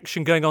other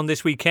action going on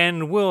this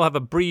weekend. We'll have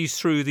a breeze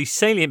through the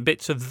salient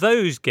bits of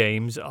those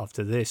games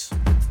after this.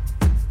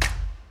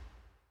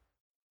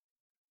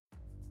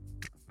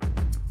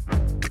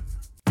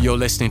 You're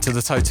listening to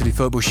the Totally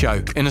Football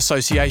Show in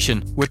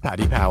association with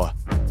Paddy Power.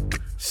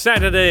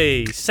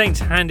 Saturday, Saints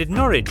handed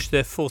Norwich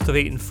their 4th of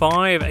 8 and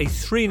 5, a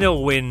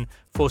 3-0 win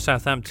for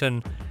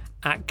Southampton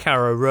at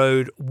Carrow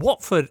Road.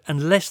 Watford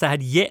and Leicester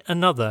had yet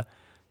another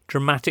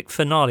dramatic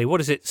finale. What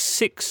is it,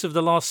 6 of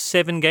the last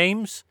 7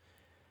 games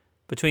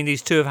between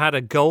these two have had a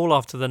goal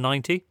after the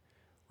 90?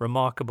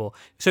 Remarkable.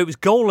 So it was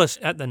goalless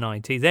at the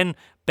 90. Then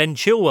Ben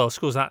Chilwell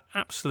scores that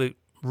absolute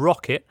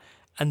rocket.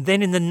 And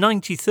then in the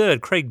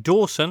 93rd, Craig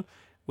Dawson,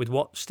 with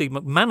what Steve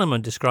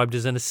McManaman described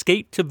as an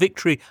escape to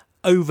victory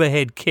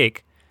overhead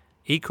kick,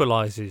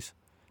 equalises.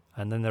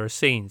 And then there are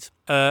scenes.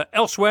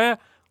 Elsewhere,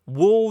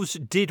 Wolves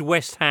did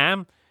West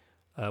Ham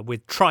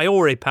with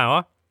Traore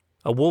power.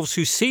 Wolves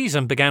whose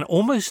season began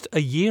almost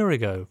a year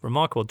ago.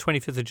 Remarkable,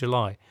 25th of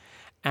July.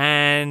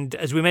 And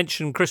as we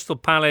mentioned, Crystal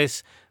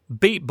Palace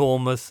beat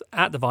Bournemouth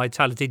at the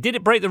Vitality. Did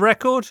it break the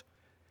record?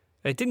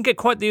 It didn't get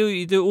quite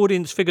the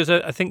audience figures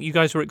I think you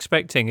guys were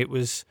expecting. It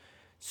was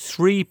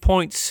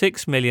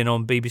 3.6 million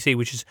on BBC,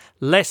 which is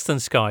less than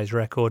Sky's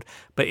record.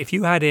 But if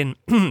you add in,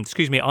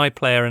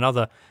 iPlayer and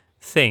other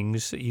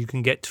things, you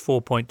can get to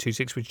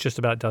 4.26, which just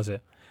about does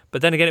it.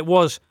 But then again, it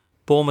was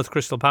Bournemouth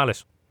Crystal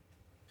Palace.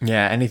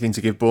 Yeah, anything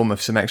to give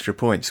Bournemouth some extra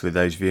points with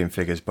those viewing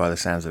figures by the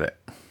sounds of it.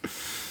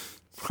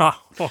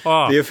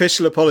 The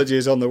official apology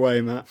is on the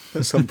way, Matt,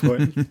 at some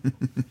point.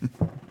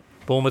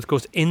 Bournemouth, of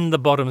course, in the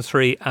bottom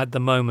 3 at the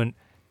moment,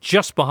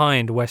 just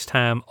behind West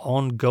Ham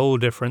on goal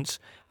difference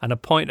and a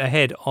point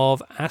ahead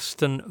of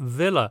Aston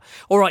Villa.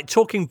 All right,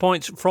 talking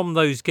points from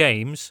those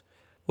games.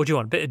 What do you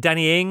want? A bit of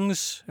Danny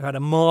Ings, who had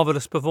a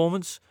marvellous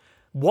performance.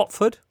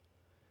 Watford.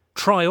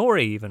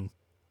 Traore even.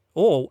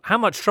 Or how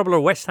much trouble are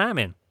West Ham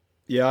in?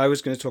 Yeah, I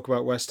was going to talk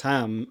about West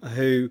Ham,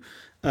 who,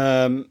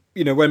 when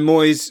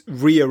Moyes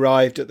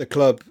re-arrived at the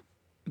club,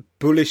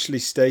 bullishly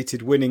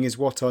stated, winning is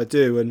what I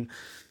do, and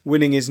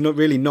winning is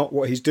not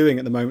what he's doing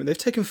at the moment. They've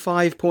taken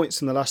 5 points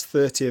from the last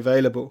 30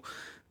 available,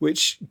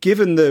 which,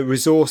 given the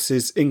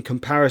resources in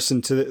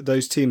comparison to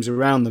those teams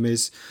around them,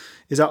 is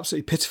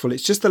absolutely pitiful.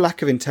 It's just the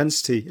lack of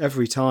intensity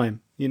every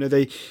time.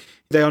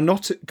 They are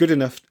not good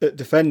enough at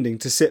defending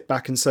to sit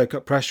back and soak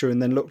up pressure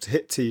and then look to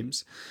hit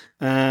teams,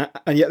 and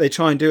yet they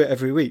try and do it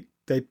every week.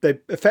 They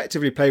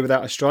effectively play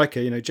without a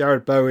striker.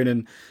 Jared Bowen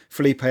and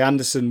Felipe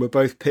Anderson were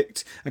both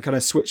picked and kind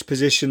of switched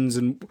positions,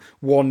 and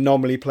one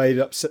nominally played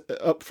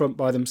up front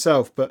by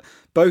themselves, but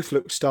both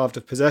looked starved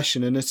of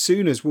possession. And as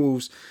soon as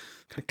Wolves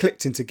kind of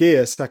clicked into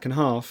gear second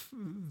half,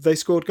 they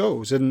scored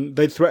goals, and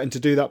they'd threatened to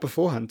do that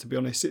beforehand, to be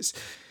honest.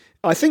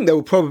 I think they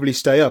will probably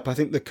stay up. I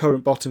think the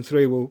current bottom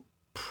 3 will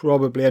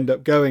probably end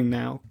up going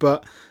now,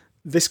 but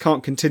this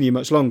can't continue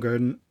much longer,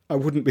 and I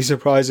wouldn't be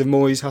surprised if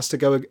Moyes has to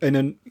go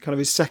in kind of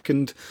his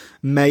second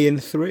May in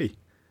 3.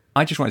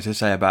 I just wanted to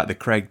say about the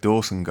Craig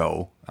Dawson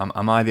goal.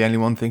 Am I the only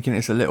one thinking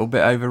it's a little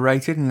bit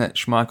overrated and that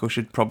Schmeichel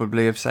should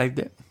probably have saved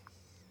it?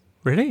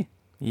 Really?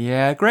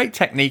 Yeah, great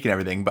technique and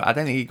everything, but I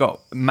don't think he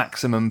got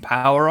maximum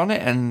power on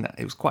it, and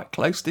it was quite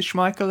close to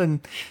Schmeichel,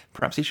 and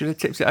perhaps he should have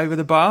tipped it over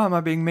the bar. Am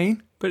I being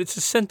mean? But it's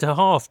a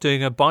centre-half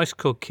doing a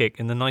bicycle kick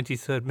in the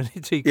 93rd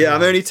minute. Yeah,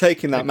 I'm only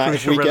taking that, Matt.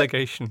 Crucial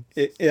relegation.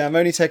 I'm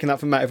only taking that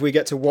from Matt if we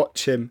get to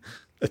watch him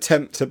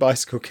attempt a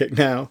bicycle kick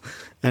now,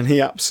 and he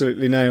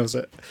absolutely nails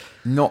it.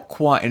 Not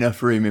quite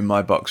enough room in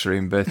my box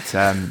room, but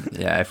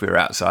yeah, if we were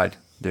outside,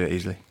 do it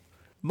easily.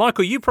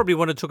 Michael, you probably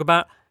want to talk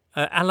about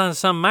Alain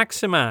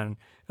Saint-Maximin.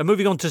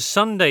 Moving on to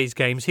Sunday's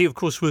games, he, of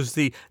course, was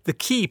the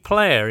key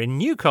player in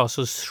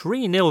Newcastle's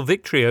 3-0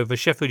 victory over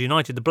Sheffield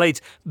United, the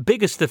Blades'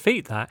 biggest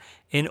defeat that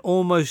in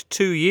almost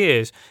 2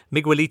 years.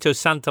 Miguelito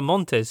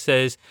Santamontes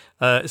says,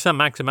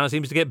 Saint-Maximin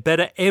seems to get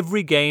better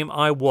every game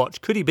I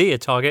watch. Could he be a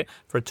target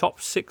for a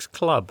top 6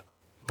 club?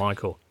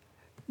 Michael?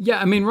 Yeah,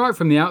 I mean, right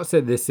from the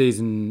outset this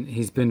season,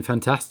 he's been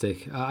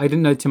fantastic. I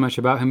didn't know too much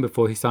about him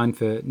before he signed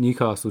for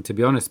Newcastle, to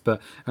be honest.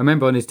 But I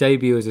remember on his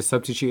debut as a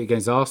substitute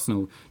against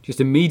Arsenal, just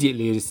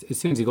immediately, as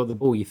soon as he got the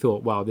ball, you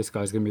thought, wow, this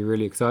guy's going to be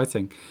really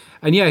exciting.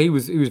 And yeah, he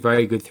was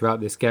very good throughout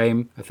this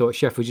game. I thought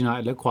Sheffield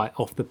United looked quite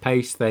off the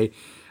pace. They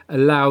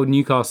allowed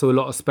Newcastle a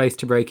lot of space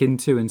to break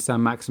into, and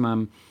Sam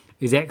Maximan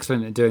is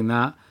excellent at doing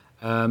that.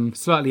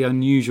 Slightly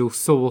unusual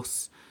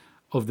source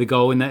of the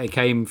goal in that it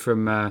came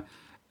from...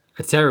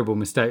 a terrible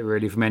mistake,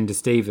 really, from Enda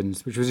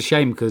Stevens, which was a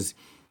shame because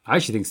I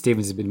actually think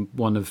Stevens has been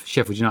one of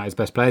Sheffield United's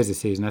best players this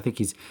season. I think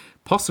he's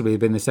possibly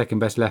been the second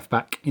best left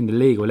back in the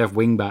league, or left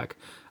wing back,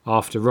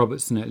 after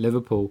Robertson at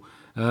Liverpool.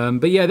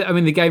 But yeah, I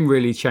mean, the game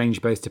really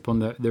changed based upon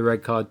the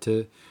red card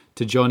to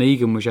John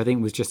Egan, which I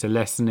think was just a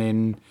lesson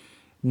in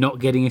not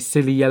getting a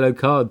silly yellow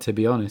card, to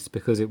be honest,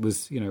 because it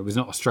was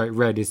not a straight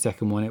red, his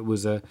second one. It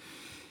was a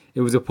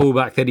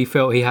pullback that he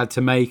felt he had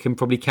to make and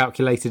probably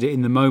calculated it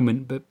in the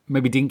moment, but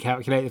maybe didn't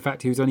calculate the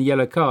fact he was on a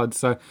yellow card.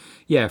 So,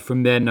 yeah,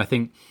 from then, I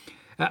think...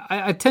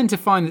 I tend to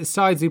find that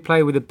sides who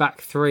play with a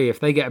back three,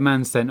 if they get a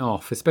man sent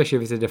off, especially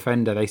if it's a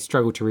defender, they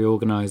struggle to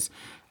reorganise.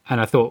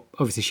 And I thought,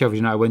 obviously, Sheffield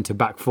United went to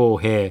back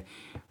four here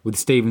with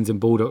Stevens and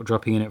Baldock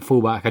dropping in at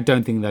fullback. I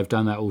don't think they've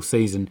done that all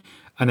season.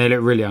 And they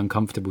look really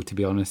uncomfortable, to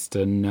be honest.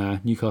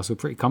 And Newcastle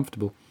pretty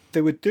comfortable.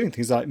 They were doing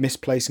things like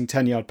misplacing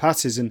 10-yard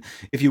passes, and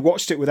if you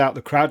watched it without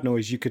the crowd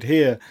noise, you could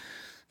hear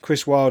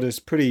Chris Wilder's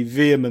pretty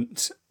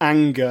vehement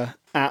anger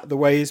at the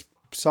way his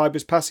side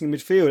was passing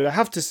midfield. I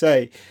have to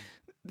say,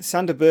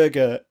 Sander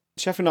Berge,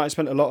 Sheffield United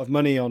spent a lot of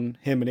money on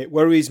him, and it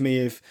worries me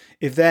if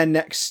their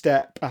next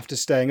step after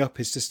staying up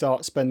is to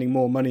start spending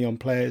more money on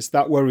players.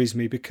 That worries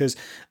me because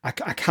I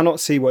cannot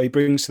see what he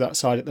brings to that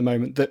side at the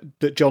moment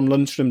that John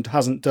Lundstram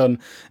hasn't done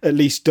at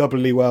least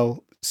doubly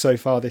well so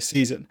far this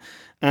season.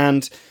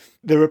 And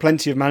there are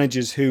plenty of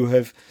managers who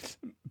have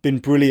been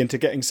brilliant at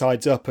getting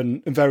sides up,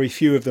 and very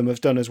few of them have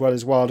done as well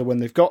as Wilder when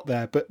they've got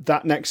there. But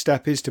that next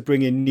step is to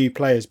bring in new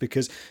players,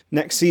 because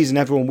next season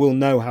everyone will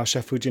know how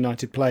Sheffield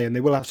United play, and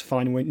they will have to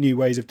find new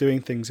ways of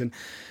doing things. And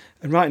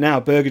right now,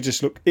 Berge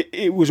just looked...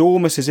 It was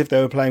almost as if they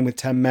were playing with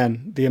 10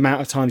 men. The amount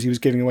of times he was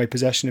giving away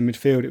possession in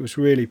midfield, it was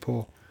really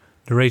poor.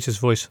 Narrator's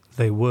voice,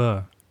 they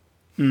were.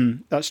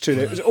 That's true.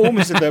 It was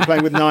almost as if they were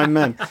playing with 9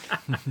 men.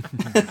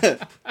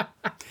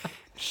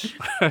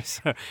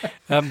 So,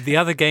 the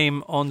other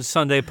game on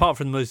Sunday, apart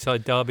from the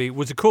Merseyside derby,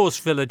 was of course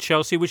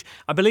Villa-Chelsea, which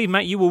I believe,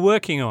 Matt, you were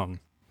working on.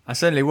 I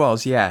certainly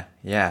was, yeah.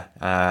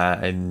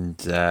 In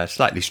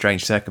slightly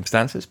strange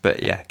circumstances,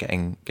 but yeah,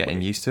 getting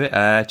used to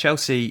it.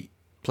 Chelsea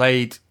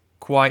played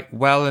quite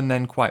well, and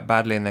then quite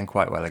badly, and then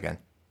quite well again.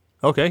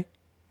 Okay,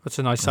 that's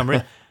a nice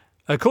summary.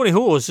 Courtney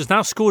Hawes has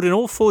now scored in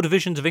all 4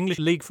 divisions of English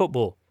League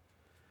football.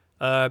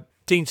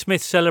 Dean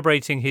Smith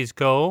celebrating his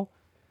goal.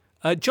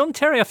 John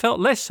Terry, I felt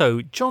less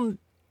so. John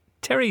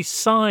Terry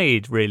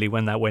sighed, really,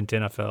 when that went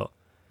in, I felt.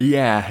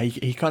 Yeah,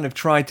 he kind of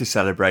tried to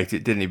celebrate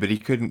it, didn't he? But he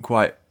couldn't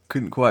quite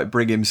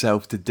bring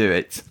himself to do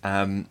it.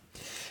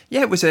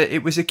 Yeah,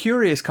 it was a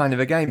curious kind of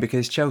a game,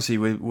 because Chelsea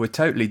were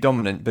totally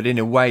dominant, but in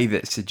a way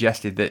that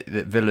suggested that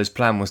Villa's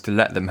plan was to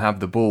let them have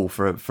the ball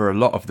for a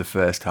lot of the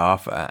first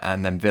half,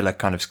 and then Villa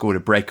kind of scored a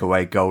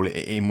breakaway goal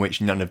in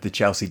which none of the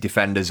Chelsea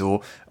defenders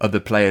or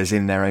other players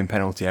in their own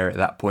penalty area at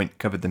that point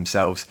covered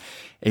themselves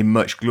in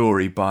much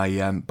glory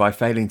by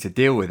failing to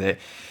deal with it.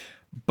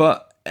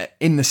 But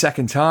in the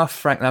second half,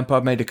 Frank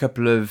Lampard made a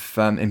couple of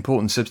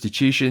important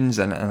substitutions,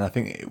 and I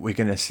think we're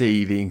going to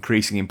see the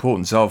increasing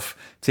importance of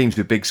teams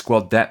with big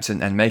squad depths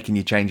and making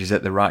your changes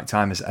at the right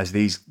time as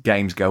these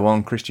games go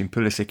on. Christian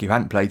Pulisic, who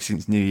hadn't played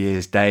since New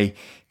Year's Day,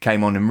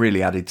 came on and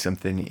really added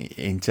something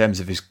in terms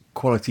of his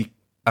quality.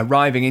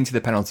 Arriving into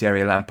the penalty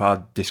area,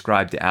 Lampard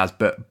described it as,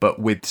 but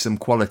with some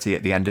quality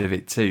at the end of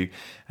it too,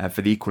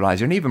 for the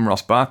equaliser. And even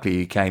Ross Barkley,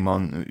 who came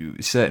on,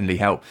 certainly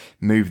helped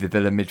move the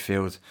Villa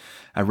midfield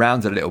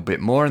around a little bit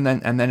more. And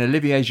then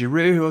Olivier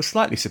Giroud, who I was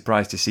slightly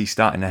surprised to see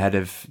starting ahead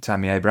of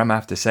Tammy Abraham, I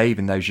have to say,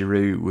 even though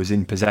Giroud was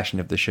in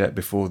possession of the shirt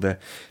before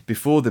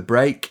the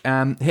break,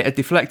 hit a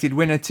deflected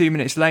winner 2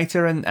 minutes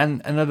later,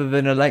 and other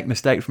than a late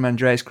mistake from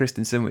Andreas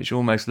Christensen, which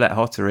almost let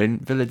Hotter in,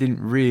 Villa didn't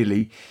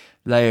really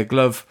lay a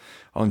glove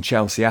on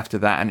Chelsea after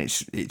that, and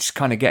it's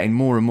kind of getting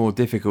more and more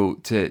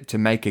difficult to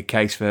make a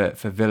case for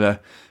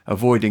Villa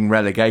avoiding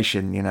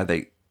relegation. You know,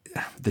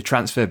 the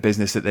transfer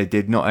business that they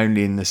did not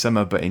only in the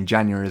summer but in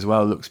January as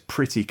well looks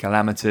pretty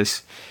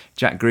calamitous.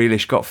 Jack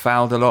Grealish got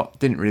fouled a lot,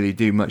 didn't really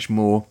do much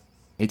more.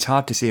 It's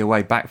hard to see a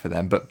way back for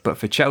them, but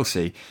for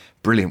Chelsea,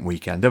 brilliant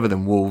weekend. Other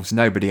than Wolves,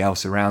 nobody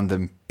else around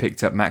them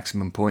picked up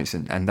maximum points,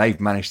 and they've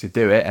managed to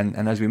do it.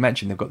 And as we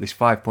mentioned, they've got this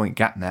 5-point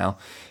gap now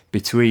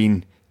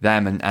between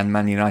them and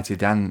Man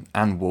United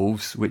and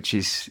Wolves, which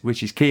is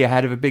key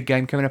ahead of a big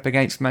game coming up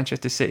against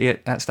Manchester City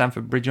at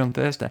Stamford Bridge on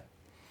Thursday.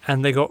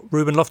 And they got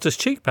Ruben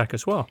Loftus-Cheek back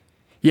as well.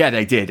 Yeah,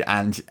 they did,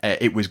 and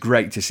it was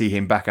great to see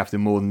him back after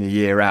more than a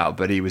year out,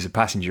 but he was a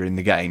passenger in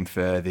the game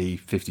for the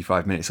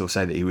 55 minutes or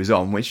so that he was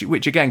on, which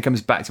again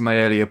comes back to my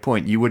earlier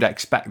point. You would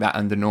expect that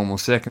under normal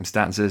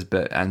circumstances,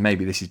 and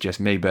maybe this is just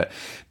me, but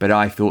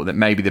I thought that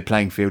maybe the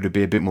playing field would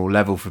be a bit more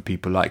level for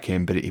people like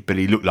him, but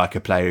he looked like a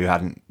player who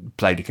hadn't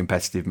played a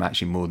competitive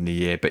match in more than a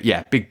year. But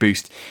yeah, big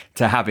boost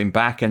to have him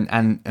back, and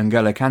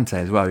N'Golo Kante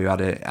as well, who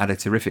had a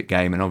terrific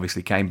game and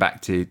obviously came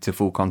back to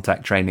full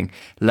contact training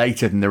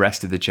later than the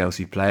rest of the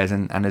Chelsea players,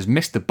 and has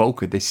missed the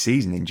bulk of this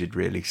season injured,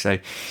 really. So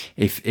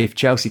if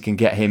Chelsea can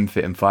get him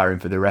fit and firing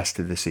for the rest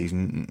of the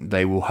season,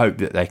 they will hope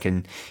that they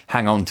can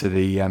hang on to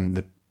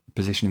the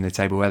position in the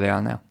table where they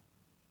are now.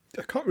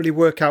 I can't really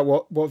work out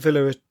what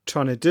Villa are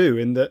trying to do,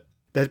 in that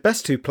their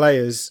best two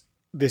players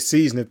this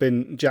season have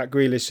been Jack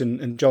Grealish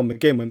and John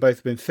McGinn when both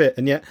have been fit,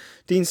 and yet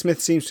Dean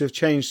Smith seems to have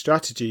changed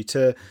strategy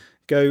to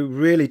go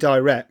really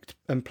direct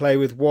and play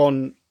with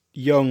one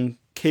young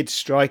kid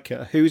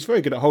striker who's very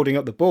good at holding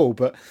up the ball,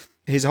 but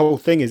his whole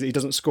thing is that he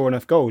doesn't score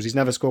enough goals. He's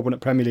never scored one at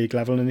Premier League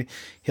level, and he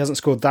hasn't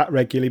scored that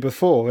regularly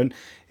before. And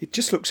it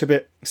just looks a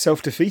bit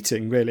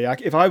self-defeating, really.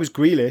 If I was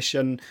Grealish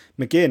and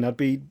McGinn, I'd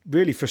be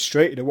really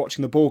frustrated at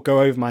watching the ball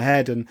go over my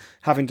head and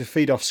having to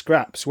feed off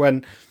scraps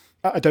when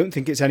I don't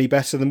think it's any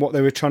better than what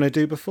they were trying to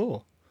do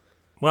before.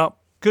 Well,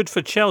 good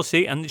for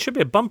Chelsea, and it should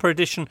be a bumper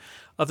edition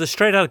of the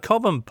Straight Outta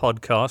Cobham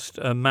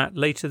podcast, Matt,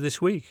 later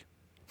this week.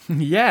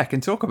 Yeah, I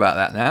can talk about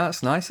that now.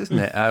 That's nice, isn't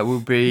it?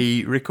 We'll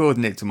be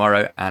recording it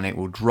tomorrow and it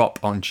will drop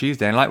on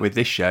Tuesday. And like with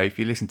this show, if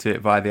you listen to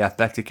it via the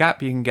Athletic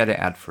app, you can get it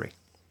ad-free.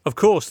 Of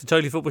course, the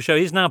Totally Football Show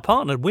is now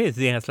partnered with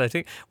The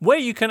Athletic, where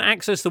you can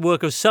access the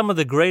work of some of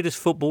the greatest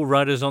football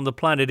writers on the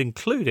planet,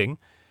 including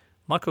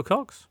Michael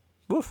Cox.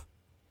 Woof.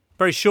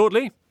 Very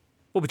shortly,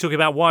 we'll be talking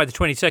about why the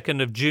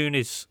 22nd of June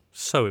is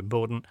so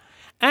important,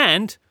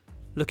 and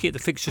looking at the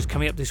fixtures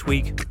coming up this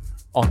week.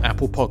 On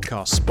Apple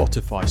Podcasts,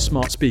 Spotify,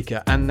 Smart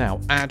Speaker, and now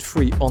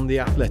ad-free on the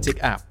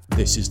Athletic app.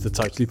 This is the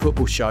Totally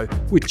Football Show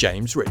with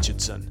James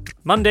Richardson.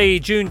 Monday,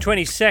 June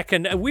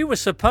 22nd. We were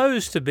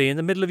supposed to be in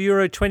the middle of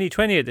Euro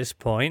 2020 at this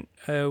point.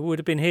 Would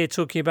have been here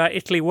talking about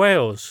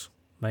Italy-Wales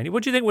mainly.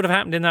 What do you think would have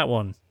happened in that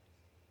one?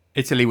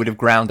 Italy would have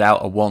ground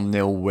out a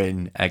 1-0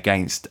 win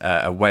against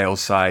a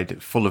Wales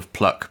side full of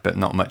pluck but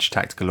not much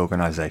tactical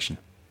organisation.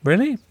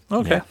 Really?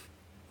 Okay.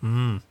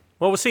 Yeah.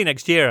 Well, we'll see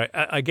next year,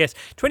 I guess.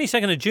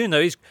 22nd of June, though,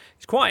 is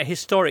quite a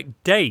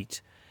historic date.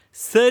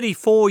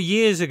 34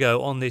 years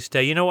ago on this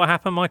day. You know what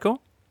happened,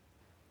 Michael?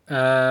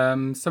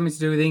 Something to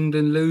do with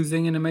England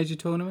losing in a major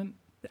tournament?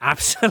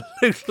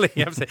 Absolutely.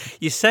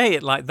 You say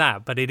it like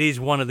that, but it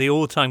is one of the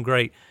all-time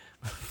great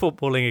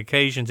footballing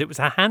occasions. It was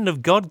a hand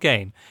of God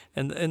game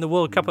in the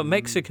World Cup at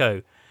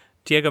Mexico.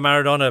 Diego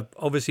Maradona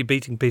obviously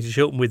beating Peter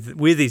Shilton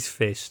with his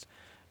fist.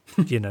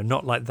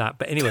 Not like that.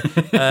 But anyway,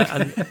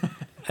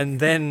 and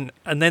then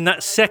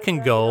that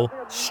second goal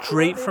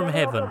straight from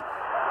heaven.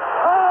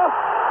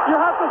 You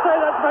have to say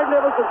that's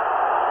magnificent.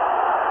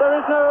 There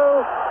is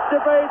no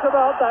debate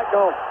about that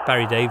goal.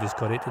 Barry Davies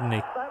got it, didn't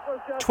he?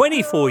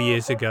 24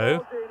 years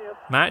ago.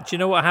 Matt, do you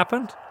know what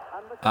happened?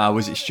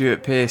 Was it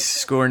Stuart Pearce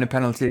scoring a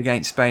penalty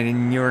against Spain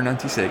in Euro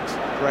 96?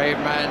 Brave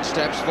man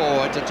steps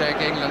forward to take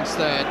England's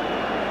third.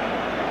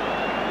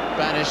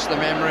 Banish the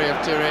memory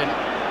of Turin.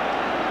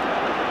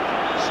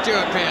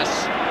 Stuart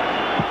Pearce.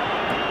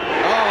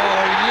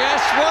 Oh,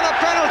 yes, what a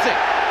penalty!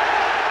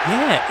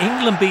 Yeah,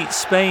 England beat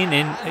Spain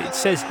in, it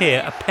says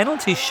here, a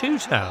penalty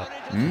shootout.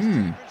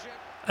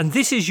 And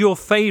this is your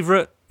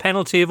favourite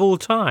penalty of all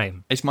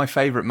time? It's my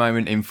favourite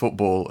moment in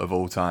football of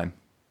all time.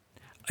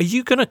 Are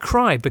you going to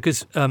cry?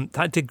 Because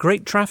that did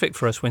great traffic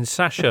for us when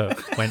Sasha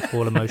went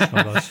all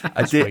emotional last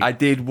week. I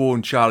did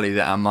warn Charlie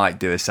that I might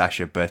do a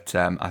Sasha, but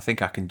I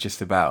think I can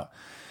just about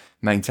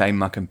maintain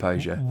my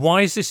composure.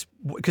 Why is this?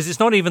 Because it's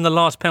not even the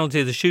last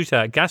penalty of the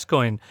shootout.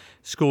 Gascoigne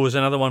scores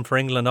another one for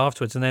England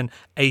afterwards, and then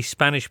a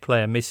Spanish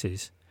player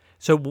misses.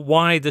 So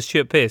why the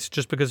Stuart Pearce?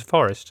 Just because of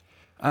Forest?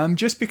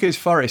 Just because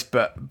Forest,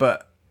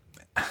 but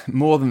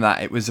more than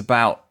that, it was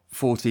about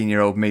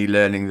 14-year-old me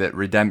learning that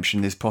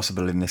redemption is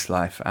possible in this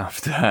life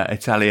after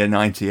Italia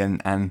 90,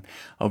 and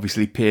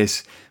obviously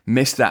Pearce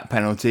missed that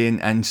penalty,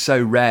 and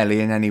so rarely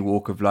in any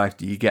walk of life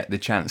do you get the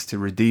chance to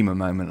redeem a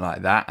moment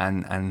like that,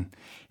 and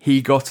he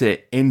got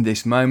it in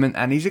this moment,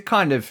 and he's a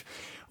kind of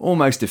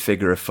almost a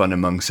figure of fun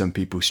among some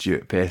people,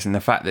 Stuart Pearce, and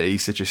the fact that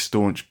he's such a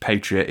staunch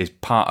patriot is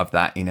part of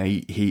that.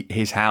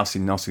 His house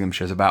in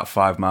Nottinghamshire is about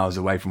 5 miles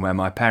away from where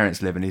my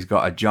parents live, and he's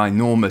got a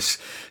ginormous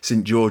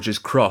St George's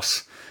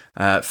cross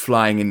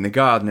flying in the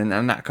garden,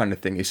 and that kind of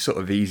thing is sort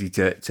of easy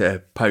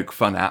to poke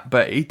fun at,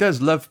 but he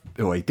did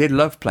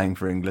love playing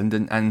for England,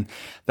 and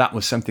that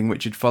was something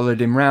which had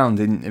followed him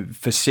round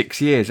for 6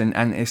 years,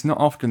 and it's not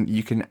often that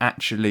you can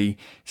actually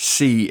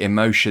see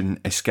emotion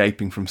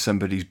escaping from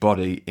somebody's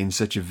body in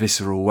such a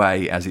visceral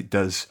way as it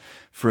does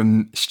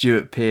from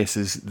Stuart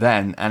Pearce's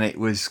then, and it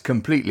was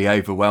completely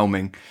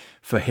overwhelming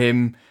for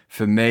him,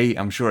 for me.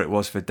 I'm sure it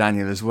was for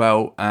Daniel as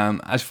well.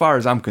 As far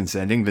as I'm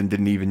concerned, England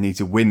didn't even need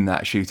to win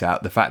that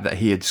shootout. The fact that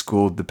he had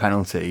scored the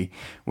penalty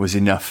was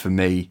enough for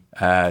me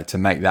to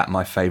make that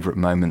my favourite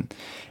moment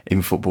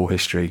in football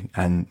history.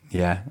 And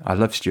yeah, I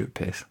love Stuart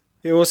Pearce.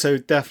 It also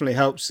definitely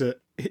helps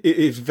that it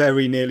is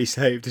very nearly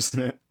saved,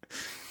 isn't it?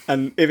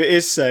 And if it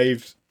is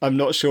saved, I'm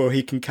not sure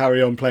he can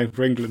carry on playing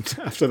for England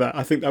after that.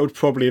 I think that would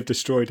probably have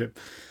destroyed him.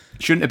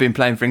 Shouldn't have been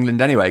playing for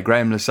England anyway.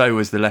 Graham Lasso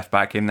was the left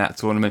back in that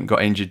tournament,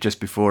 got injured just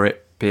before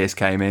it. Pearce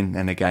came in,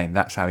 and again,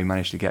 that's how he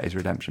managed to get his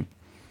redemption.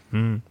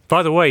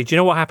 By the way, do you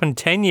know what happened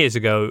 10 years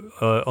ago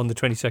on the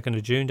 22nd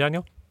of June,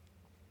 Daniel?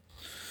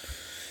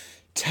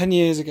 10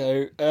 years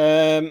ago?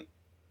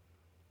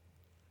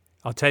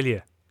 I'll tell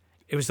you.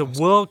 It was the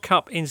World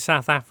Cup in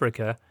South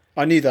Africa.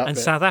 I knew that. And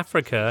bit. South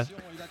Africa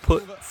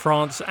put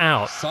France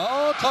out.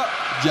 Centre,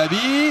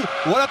 Diaby.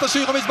 Voilà,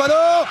 attention, il remet ce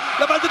ballon.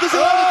 La balle de 2-0.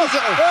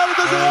 Le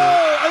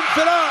 2-0.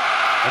 Mfela.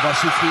 On va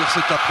souffrir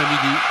cet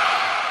après-midi.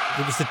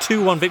 It was the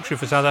 2-1 victory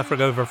for South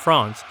Africa over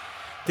France.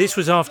 This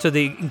was after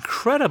the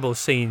incredible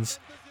scenes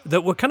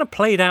that were kind of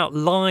played out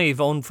live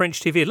on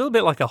French TV, a little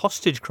bit like a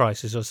hostage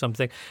crisis or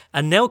something.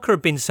 And Anelka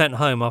had been sent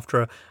home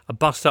after a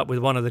bust-up with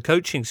one of the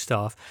coaching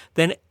staff.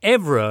 Then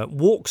Evra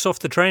walks off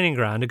the training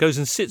ground and goes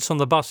and sits on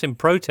the bus in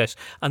protest,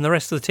 and the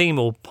rest of the team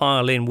all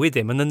pile in with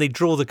him. And then they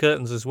draw the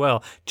curtains as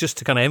well, just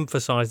to kind of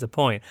emphasise the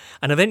point.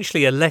 And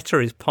eventually a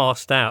letter is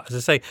passed out. As I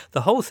say,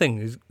 the whole thing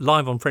is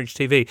live on French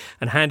TV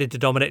and handed to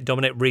Dominic.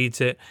 Dominic reads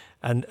it.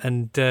 And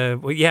then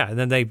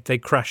they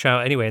crash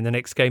out anyway. And the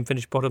next game,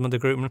 finish bottom of the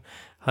group, and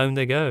home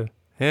they go.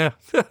 Yeah,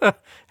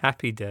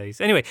 happy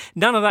days. Anyway,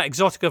 none of that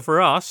exotica for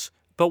us.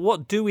 But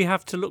what do we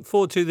have to look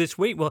forward to this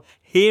week? Well,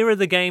 here are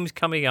the games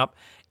coming up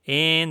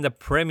in the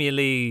Premier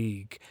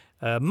League.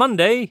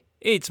 Monday,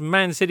 it's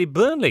Man City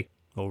Burnley.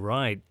 All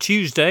right.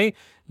 Tuesday,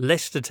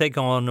 Leicester take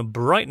on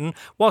Brighton,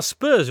 while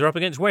Spurs are up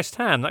against West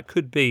Ham. That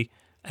could be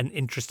an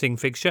interesting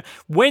fixture.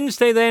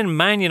 Wednesday then,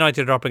 Man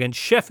United are up against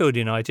Sheffield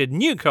United.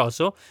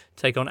 Newcastle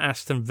take on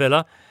Aston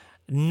Villa.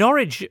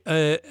 Norwich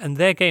and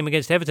their game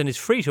against Everton is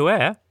free to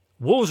air.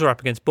 Wolves are up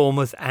against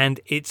Bournemouth,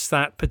 and it's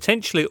that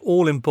potentially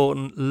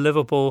all-important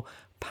Liverpool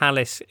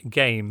Palace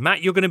game.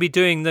 Matt, you're going to be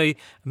doing the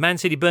Man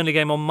City Burnley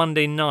game on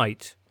Monday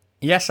night.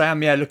 Yes, I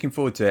am. Yeah, looking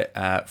forward to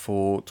it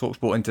for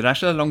TalkSport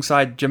International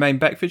alongside Jermaine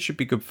Beckford. Should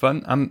be good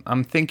fun.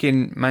 I'm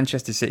thinking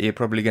Manchester City are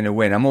probably going to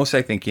win. I'm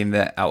also thinking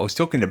that I was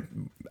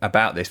talking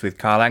about this with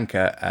Carl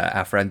Anker,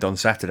 our friend, on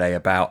Saturday,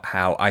 about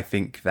how I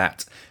think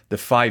that the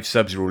 5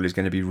 subs rule is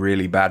going to be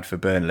really bad for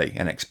Burnley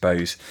and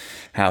expose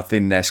how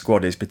thin their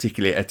squad is,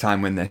 particularly at a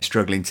time when they're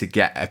struggling to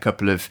get a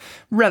couple of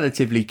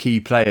relatively key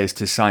players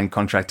to sign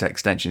contract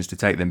extensions to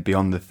take them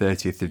beyond the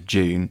 30th of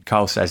June.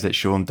 Carl says that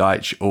Sean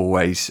Dyche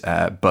always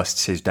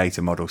busts his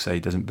data model, so he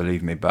doesn't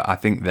believe me. But I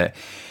think that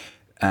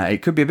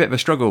it could be a bit of a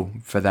struggle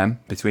for them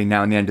between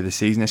now and the end of the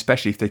season,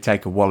 especially if they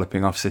take a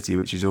walloping off City,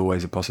 which is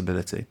always a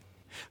possibility.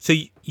 So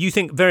you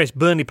think various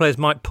Burnley players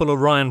might pull a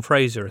Ryan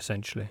Fraser,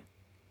 essentially?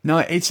 No,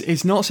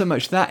 it's not so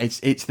much that.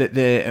 It's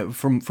that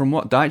from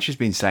what Dyche has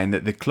been saying,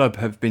 that the club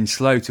have been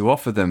slow to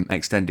offer them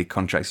extended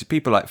contracts.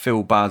 People like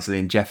Phil Bardsley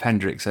and Jeff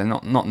Hendricks are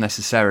not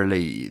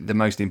necessarily the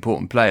most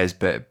important players,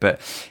 but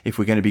if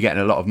we're going to be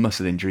getting a lot of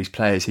muscle injuries,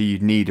 players who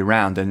you'd need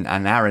around,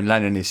 and Aaron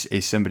Lennon is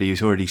somebody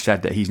who's already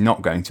said that he's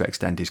not going to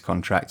extend his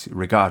contract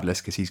regardless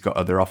because he's got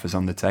other offers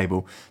on the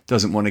table,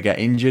 doesn't want to get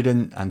injured,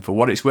 and for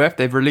what it's worth,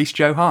 they've released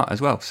Joe Hart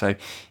as well. So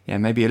yeah,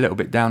 maybe a little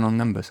bit down on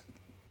numbers.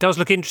 Does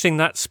look interesting,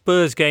 that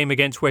Spurs game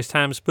against West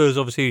Ham. Spurs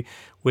obviously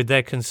with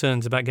their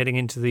concerns about getting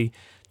into the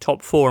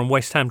top 4, and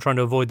West Ham trying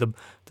to avoid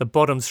the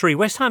bottom 3.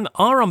 West Ham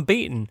are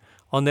unbeaten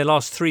on their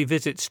last 3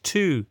 visits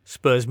to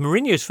Spurs.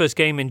 Mourinho's first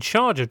game in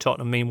charge of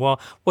Tottenham, meanwhile,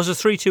 was a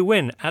 3-2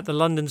 win at the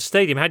London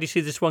Stadium. How do you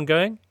see this one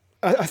going?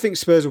 I think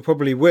Spurs will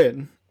probably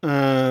win,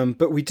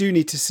 but we do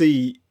need to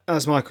see,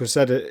 as Michael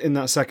said, in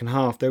that second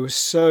half, they were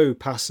so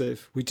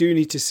passive. We do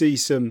need to see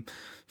some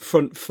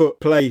front foot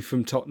play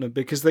from Tottenham,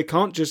 because they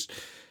can't just...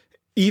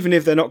 Even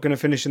if they're not going to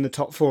finish in the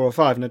top 4 or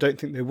 5, and I don't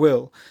think they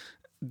will,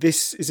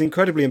 this is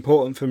incredibly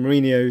important for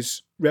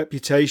Mourinho's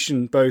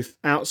reputation, both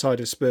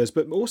outside of Spurs,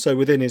 but also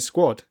within his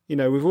squad. You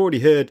know, we've already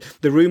heard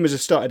the rumours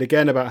have started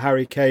again about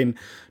Harry Kane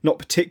not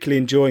particularly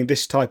enjoying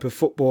this type of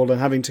football and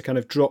having to kind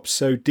of drop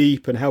so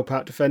deep and help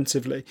out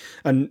defensively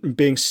and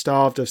being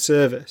starved of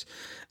service.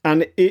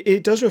 And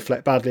it does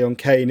reflect badly on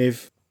Kane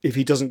if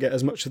he doesn't get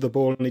as much of the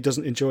ball and he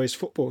doesn't enjoy his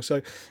football.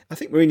 So I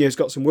think Mourinho's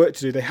got some work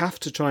to do. They have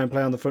to try and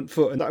play on the front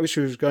foot, and that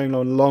was going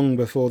on long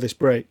before this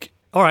break.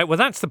 All right, well,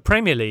 that's the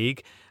Premier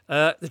League.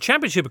 The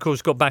Championship, of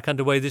course, got back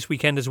underway this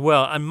weekend as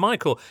well. And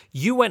Michael,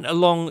 you went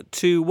along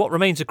to what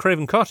remains of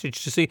Craven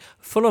Cottage to see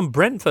Fulham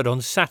Brentford on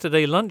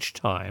Saturday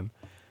lunchtime.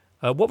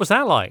 What was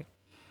that like?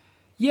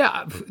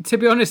 Yeah, to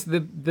be honest,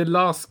 the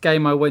last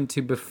game I went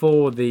to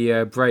before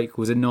the break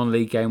was a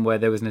non-league game where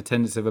there was an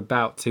attendance of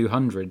about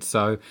 200.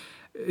 So,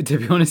 to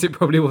be honest, it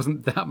probably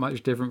wasn't that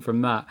much different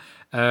from that.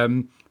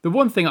 The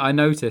one thing I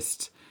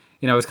noticed,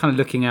 I was kind of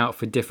looking out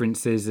for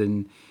differences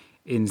in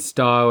in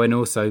style, and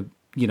also,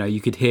 you know,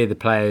 you could hear the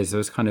players. I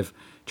was kind of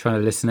trying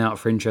to listen out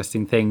for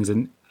interesting things,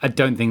 and I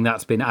don't think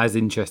that's been as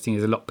interesting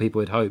as a lot of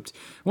people had hoped.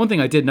 One thing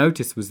I did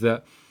notice was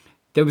that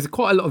there was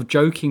quite a lot of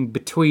joking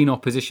between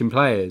opposition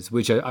players,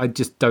 which I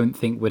just don't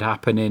think would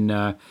happen in,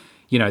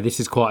 you know,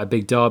 this is quite a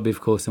big derby, of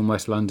course, in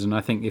West London.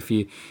 I think if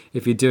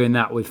you're doing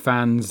that with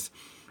fans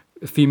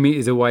a few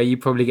metres away, you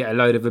probably get a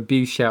load of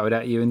abuse shouted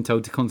at you and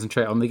told to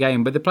concentrate on the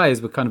game. But the players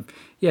were kind of,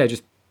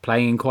 just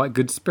playing in quite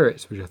good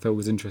spirits, which I thought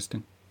was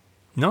interesting.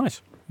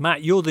 Nice.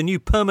 Matt, you're the new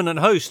permanent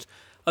host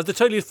of the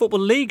Totally Football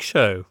League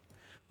show,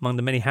 among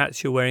the many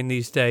hats you're wearing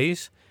these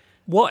days.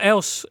 What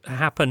else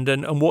happened,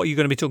 and what are you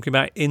going to be talking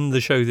about in the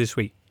show this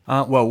week?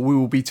 Well, we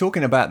will be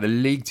talking about the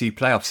League 2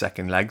 playoff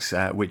second legs,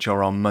 which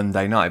are on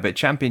Monday night. But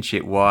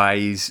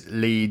championship-wise,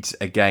 Leeds,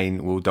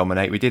 again, will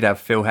dominate. We did have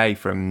Phil Hay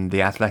from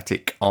The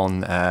Athletic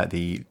on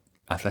the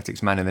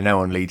Athletics Man in the Know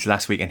on Leeds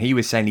last week, and he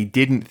was saying he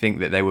didn't think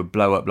that they would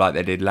blow up like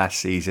they did last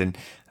season.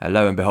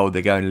 Lo and behold,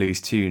 they go and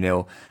lose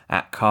 2-0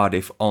 at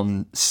Cardiff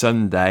on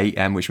Sunday,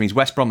 which means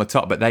West Brom are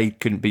top, but they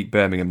couldn't beat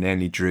Birmingham. They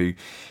only drew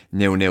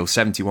 0-0,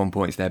 71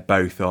 points they're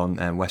both on,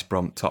 and West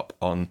Brom top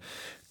on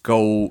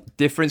goal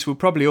difference. We'll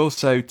probably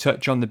also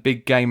touch on the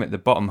big game at the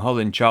bottom, Hull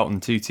and Charlton,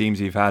 two teams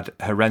who've had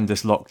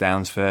horrendous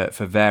lockdowns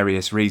for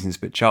various reasons,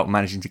 but Charlton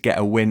managing to get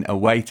a win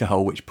away to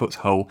Hull, which puts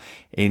Hull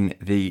in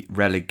the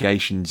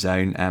relegation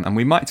zone. And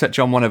we might touch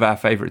on one of our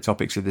favourite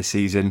topics of the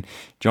season.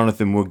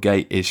 Jonathan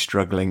Woodgate is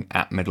struggling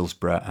at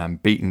Middlesbrough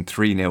and beaten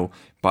 3-0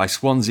 by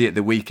Swansea at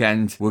the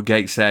weekend.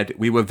 Woodgate said,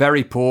 "We were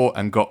very poor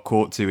and got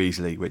caught too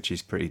easily," which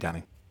is pretty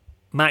damning.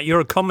 Matt,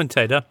 you're a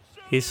commentator.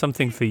 Here's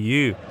something for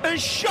you. As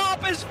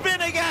sharp as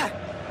vinegar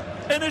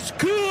and as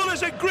cool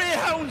as a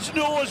greyhound's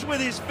nose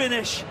with his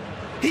finish.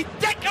 He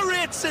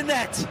decorates the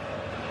net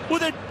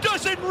with a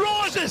dozen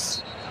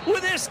roses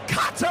with his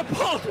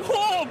catapult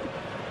home.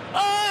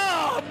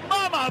 Ah,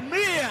 mamma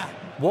mia!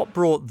 What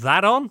brought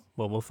that on?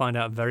 Well, we'll find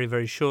out very,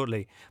 very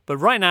shortly. But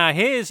right now,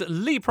 here's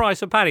Lee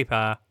Price of Paddy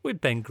Power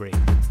with Ben Green.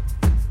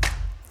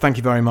 Thank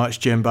you very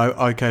much, Jimbo.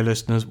 OK,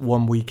 listeners,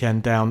 one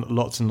weekend down,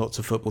 lots and lots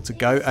of football to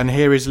go. And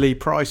here is Lee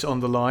Price on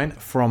the line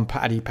from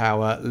Paddy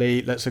Power.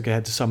 Lee, let's look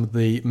ahead to some of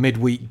the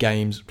midweek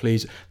games,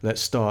 please.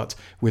 Let's start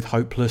with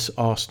hopeless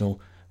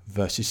Arsenal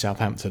versus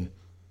Southampton.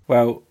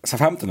 Well,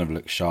 Southampton have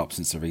looked sharp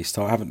since the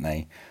restart, haven't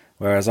they?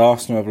 Whereas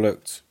Arsenal have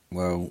looked,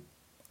 well,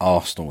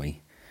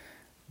 Arsenal-y.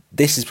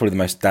 This is probably the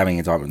most damning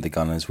indictment of the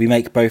Gunners. We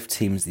make both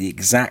teams the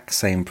exact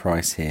same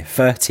price here,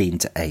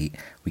 13-8.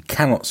 We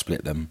cannot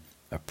split them.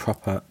 A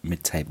proper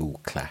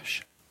mid-table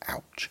clash.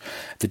 Ouch.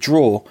 The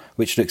draw,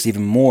 which looks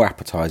even more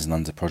appetising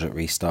under Project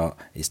Restart,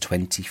 is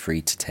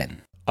 23-10.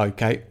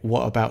 OK,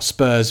 what about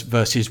Spurs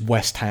versus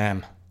West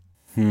Ham?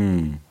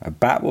 A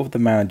battle of the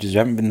managers who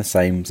haven't been the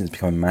same since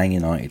becoming Man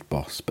United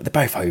boss, but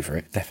they're both over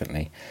it,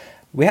 definitely.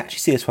 We actually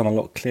see this one a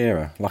lot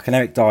clearer. Like an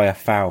Eric Dyer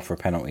foul for a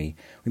penalty,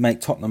 we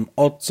make Tottenham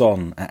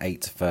odds-on at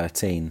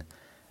 8-13.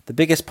 The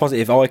biggest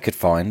positive I could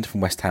find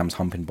from West Ham's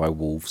humping by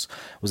Wolves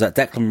was that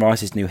Declan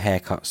Rice's new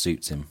haircut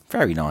suits him.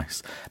 Very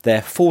nice.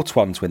 They're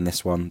 4-1 to win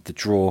this one, the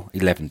draw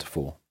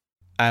 11-4.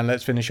 And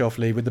let's finish off,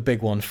 Lee, with the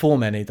big one for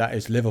many, that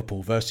is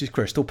Liverpool versus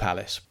Crystal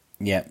Palace.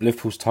 Yeah,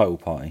 Liverpool's title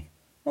party.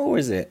 Or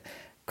is it?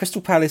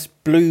 Crystal Palace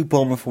blew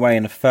Bournemouth away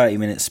in a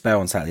 30-minute spell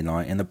on Saturday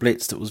night in a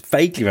blitz that was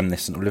vaguely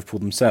reminiscent of Liverpool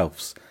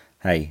themselves.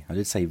 Hey, I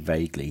did say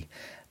vaguely.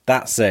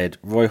 That said,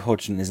 Roy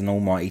Hodgson is an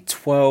almighty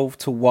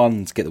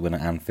 12-1 to get the win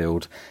at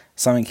Anfield.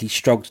 Something he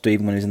struggled to do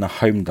even when he was in the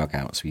home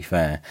dugout, to be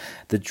fair.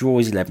 The draw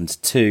is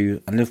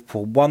 11-2 and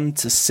Liverpool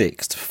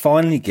 1-6 to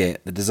finally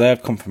get the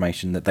deserved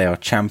confirmation that they are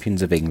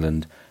champions of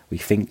England. We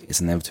think it's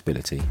an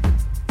inevitability.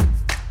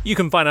 You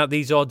can find out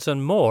these odds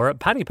and more at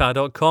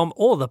paddypower.com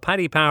or the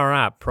Paddy Power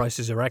app.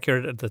 Prices are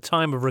accurate at the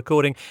time of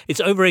recording. It's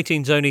over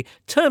 18s only.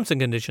 Terms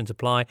and conditions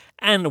apply.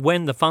 And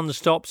when the fun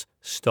stops,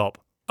 stop.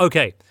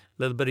 OK, a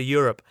little bit of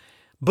Europe.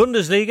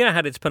 Bundesliga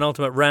had its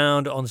penultimate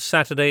round on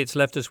Saturday. It's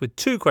left us with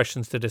two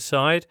questions to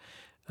decide.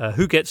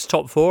 Who gets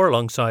top four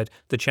alongside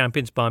the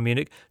champions Bayern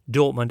Munich,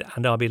 Dortmund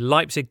and RB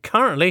Leipzig?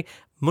 Currently,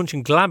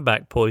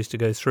 Mönchengladbach poised to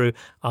go through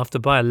after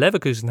Bayer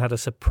Leverkusen had a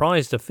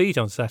surprise defeat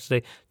on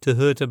Saturday to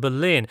Hertha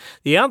Berlin.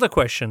 The other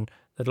question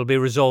that'll be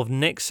resolved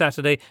next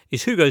Saturday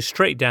is who goes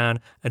straight down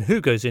and who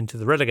goes into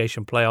the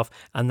relegation playoff,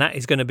 and that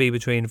is going to be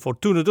between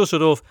Fortuna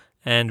Düsseldorf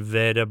and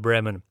Werder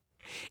Bremen.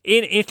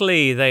 In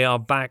Italy, they are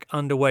back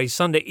underway.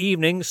 Sunday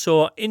evening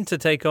saw Inter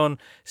take on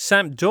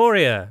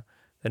Sampdoria.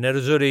 The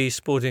Nerazzurri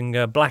sporting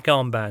black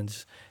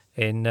armbands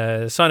in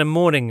sign of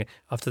mourning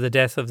after the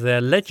death of their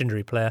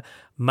legendary player,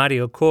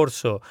 Mario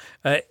Corso.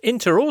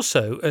 Inter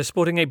also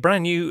sporting a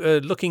brand new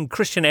looking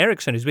Christian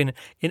Eriksen, who's been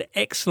in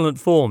excellent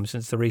form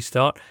since the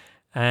restart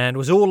and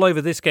was all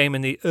over this game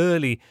in the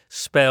early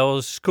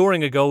spells,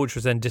 scoring a goal which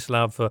was then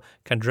disallowed for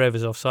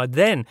Kandreva's offside,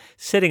 then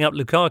setting up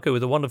Lukaku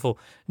with a wonderful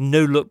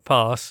no-look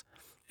pass.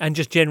 and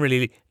just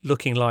generally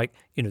looking like,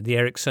 the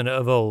Eriksen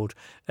of old.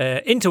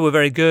 Inter were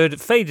very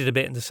good, faded a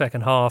bit in the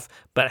second half,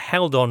 but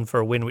held on for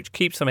a win, which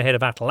keeps them ahead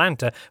of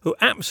Atalanta, who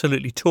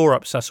absolutely tore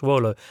up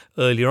Sassuolo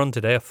earlier on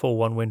today, a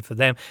 4-1 win for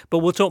them. But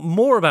we'll talk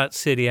more about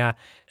Serie A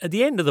at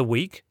the end of the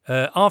week,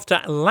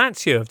 after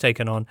Lazio have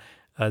taken on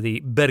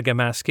the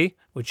Bergamaschi,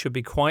 which should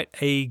be quite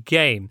a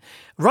game.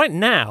 Right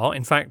now,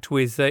 in fact,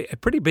 with a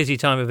pretty busy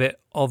time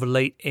of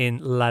late in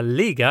La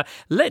Liga,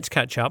 let's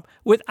catch up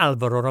with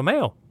Alvaro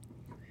Romeo.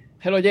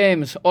 Hello,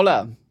 James.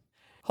 Hola.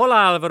 Hola,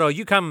 Alvaro.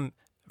 You come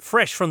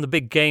fresh from the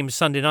big game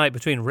Sunday night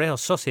between Real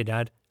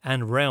Sociedad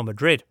and Real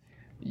Madrid.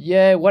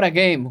 Yeah, what a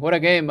game.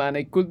 And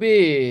it could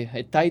be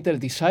a title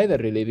decider,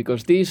 really,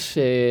 because this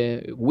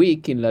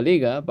week in La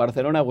Liga,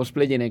 Barcelona was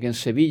playing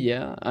against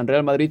Sevilla and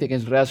Real Madrid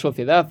against Real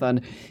Sociedad,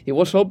 and it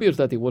was obvious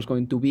that it was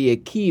going to be a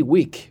key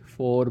week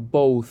for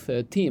both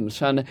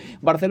teams. And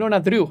Barcelona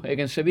drew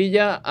against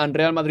Sevilla, and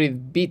Real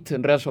Madrid beat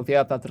Real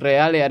Sociedad at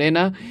Real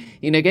Arena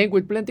in a game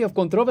with plenty of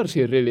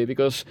controversy, really,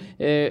 because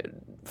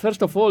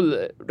first of all,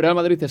 Real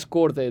Madrid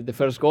scored the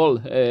first goal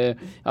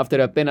after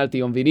a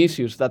penalty on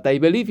Vinicius, that I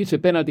believe is a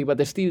penalty,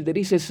 but still there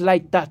is a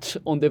slight touch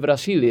on the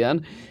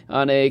Brazilian,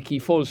 and he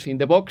falls in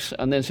the box,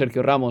 and then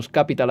Sergio Ramos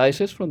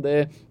capitalizes from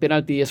the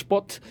penalty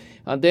spot,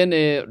 and then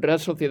Real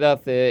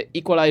Sociedad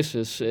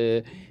equalizes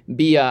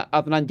via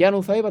Adnan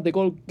Januzaj, but the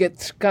goal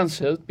gets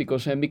cancelled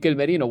because Mikel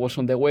Merino was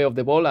on the way of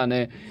the ball,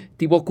 and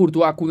Thibaut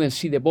Courtois couldn't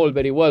see the ball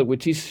very well,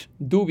 which is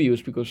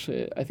dubious because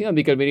I think that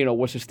Mikel Merino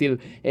was still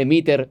a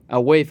meter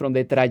away from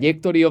the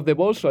trajectory of the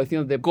ball, so I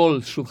think the goal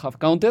should have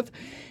counted.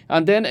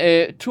 And then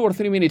 2 or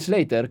 3 minutes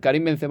later,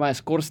 Karim Benzema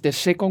scores the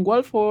second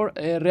goal for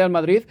Real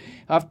Madrid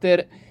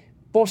after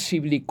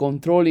possibly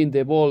controlling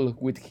the ball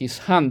with his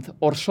hand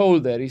or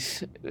shoulder.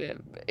 Is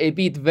a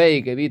bit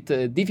vague, a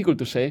bit difficult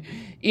to say,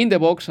 in the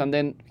box, and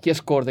then he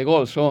scored the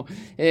goal. So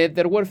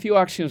there were a few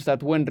actions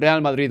that went Real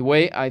Madrid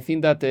way. I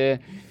think that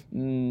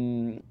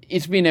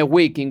it's been a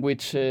week in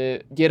which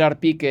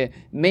Gerard Piqué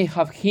may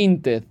have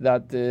hinted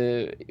that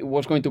it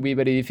was going to be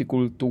very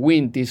difficult to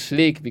win this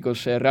league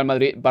because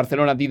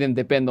Barcelona didn't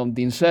depend on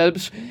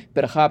themselves,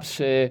 perhaps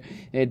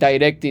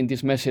directing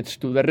this message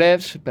to the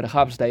refs,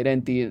 perhaps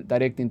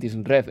directing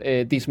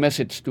this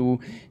message to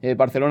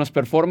Barcelona's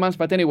performance.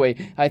 But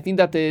anyway, I think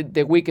that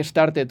the week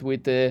started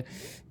with a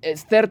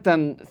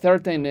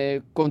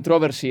certain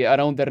controversy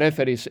around the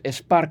referees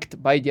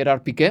sparked by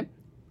Gerard Piqué.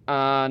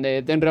 And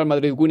then Real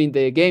Madrid winning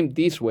the game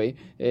this way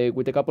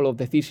with a couple of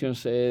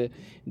decisions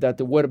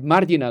that were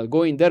marginal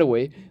going their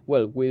way,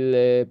 will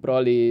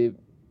probably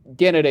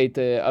generate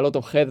a lot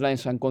of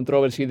headlines and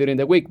controversy during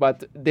the week.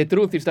 But the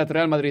truth is that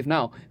Real Madrid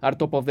now are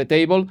top of the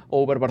table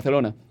over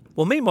Barcelona.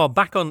 Well, meanwhile,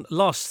 back on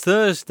last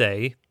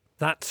Thursday,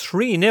 that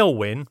 3-0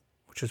 win,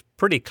 which was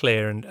pretty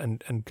clear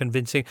and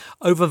convincing,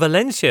 over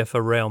Valencia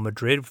for Real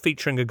Madrid,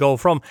 featuring a goal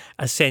from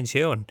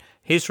Asensio and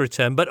his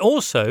return, but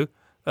also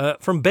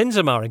from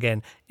Benzema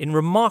again, in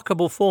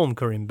remarkable form,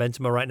 Karim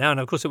Benzema right now. And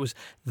of course it was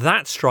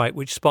that strike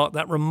which sparked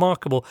that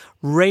remarkable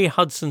Ray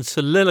Hudson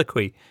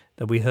soliloquy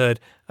that we heard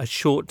a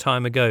short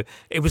time ago.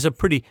 It was a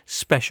pretty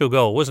special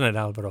goal, wasn't it,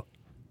 Alvaro?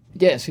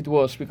 Yes, it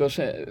was, because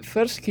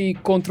first he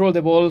controlled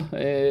the ball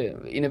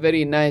in a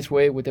very nice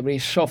way with a very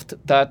soft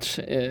touch,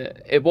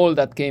 a ball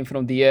that came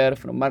from the air,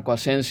 from Marco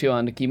Asensio,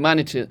 and he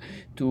managed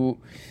to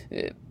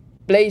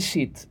place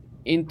it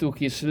into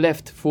his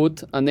left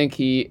foot, and then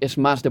he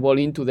smashed the ball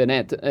into the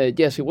net.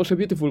 Yes, it was a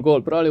beautiful goal,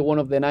 probably one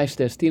of the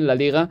nicest in La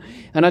Liga.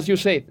 And as you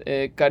said,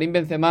 Karim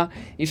Benzema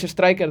is a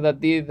striker that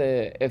did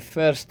a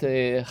first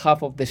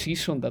half of the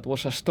season that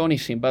was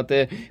astonishing, but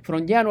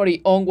from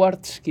January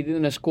onwards he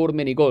didn't score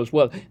many goals.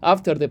 Well,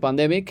 after the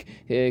pandemic,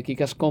 he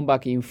has come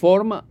back in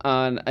form,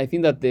 and I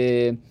think that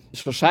the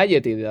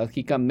society that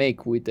he can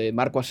make with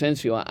Marco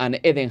Asensio and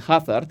Eden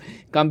Hazard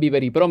can be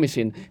very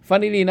promising.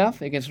 Funnily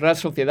enough, against Real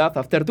Sociedad,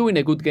 after doing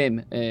a good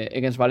game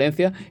against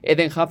Valencia,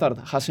 Eden Hazard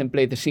hasn't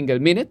played a single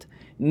minute,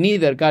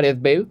 neither Gareth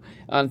Bale,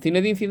 and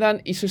Zinedine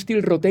Zidane is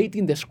still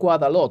rotating the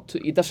squad a lot.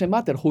 It doesn't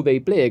matter who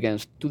they play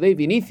against. Today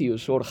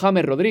Vinicius or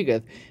James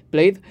Rodriguez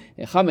played.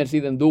 James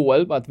didn't do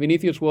well, but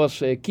Vinicius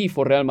was key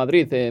for Real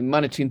Madrid,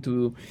 managing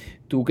to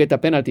get a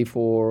penalty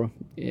for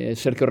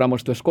Sergio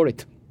Ramos to score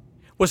it.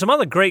 Well, some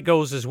other great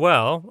goals as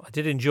well. I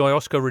did enjoy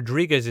Oscar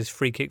Rodriguez's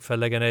free kick for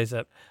Leganés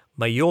at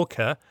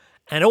Mallorca.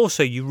 And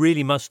also, you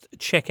really must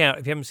check out,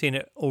 if you haven't seen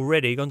it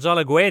already,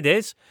 Gonzalo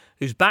Guedes,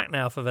 who's back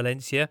now for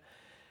Valencia,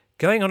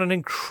 going on an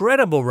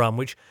incredible run,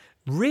 which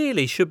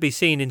really should be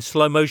seen in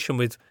slow motion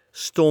with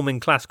storming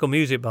classical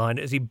music behind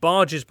it, as he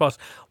barges past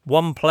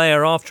one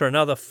player after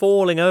another,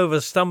 falling over,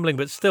 stumbling,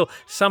 but still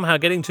somehow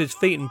getting to his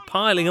feet and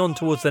piling on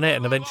towards the net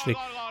and eventually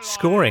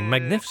scoring.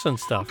 Magnificent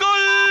stuff.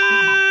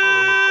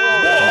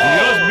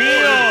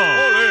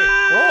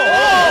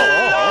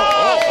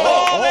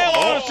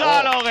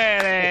 Gonzalo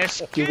Guedes,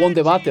 he won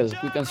the battle.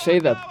 We can say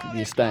that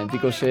this time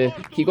because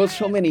he got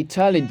so many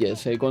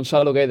challenges.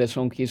 Gonzalo Guedes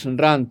on his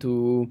run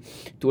to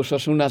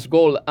Osasuna's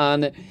goal,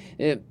 and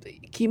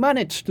he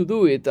managed to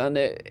do it. And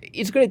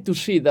it's great to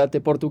see that the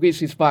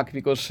Portuguese is back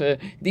because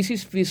this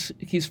is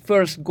his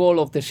first goal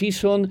of the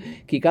season.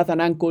 He got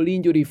an ankle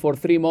injury for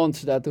 3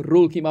 months that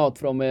ruled him out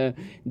from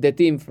the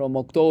team from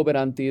October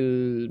until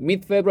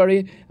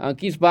mid-February, and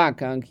he's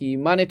back and he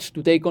managed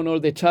to take on all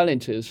the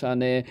challenges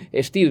and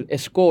still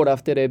score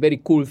after a very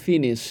cool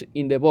finish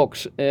in the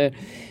box.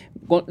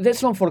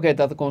 Let's not forget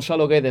that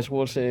Gonzalo Guedes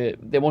was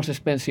the most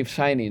expensive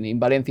signing in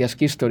Valencia's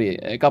history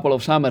a couple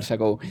of summers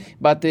ago.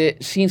 But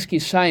since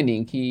his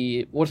signing,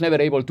 he was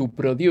never able to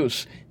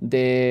produce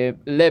the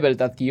level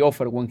that he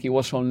offered when he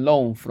was on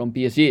loan from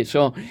PSG.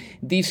 So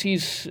this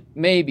is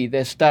maybe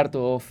the start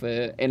of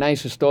a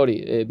nice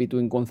story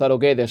between Gonzalo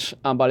Guedes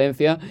and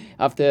Valencia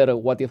after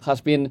what it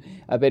has been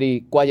a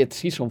very quiet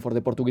season for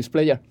the Portuguese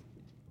player.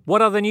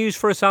 What other news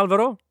for us,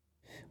 Alvaro?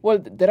 Well,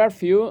 there are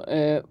few.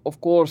 Of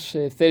course,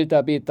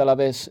 Celta beat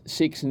Alaves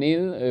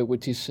 6-0,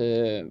 which is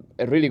a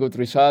really good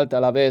result.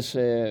 Alaves,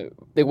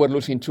 they were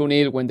losing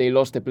 2-0 when they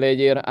lost the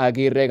player,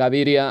 Aguirre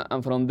Gaviria,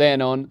 and from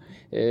then on,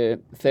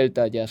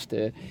 Celta just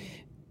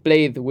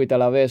played with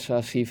Alaves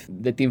as if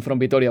the team from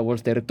Vitoria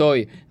was their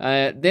toy.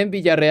 Then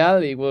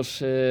Villarreal, it was...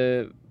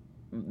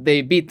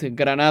 they beat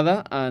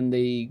Granada and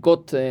they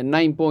got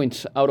 9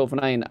 points out of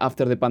 9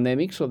 after the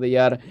pandemic, so they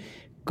are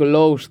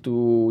close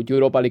to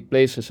Europa League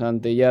places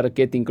and they are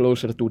getting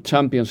closer to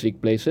Champions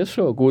League places,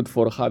 so good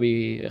for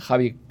Javi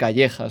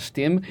Calleja's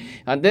team.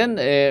 And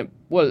then,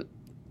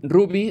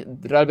 Rubi,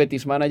 Real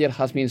Betis manager,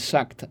 has been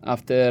sacked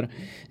after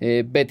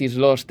Betis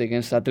lost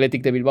against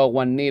Athletic de Bilbao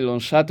 1-0 on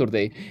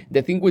Saturday.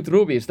 The thing with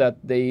Rubi is that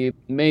they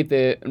made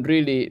a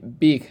really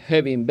big,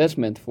 heavy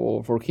investment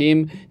for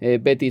him.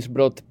 Betis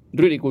brought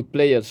really good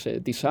players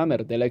this summer,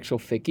 the likes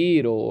of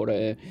Fekir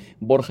or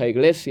Borja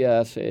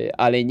Iglesias,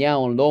 Aleñá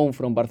on loan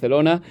from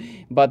Barcelona,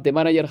 but the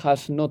manager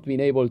has not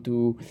been able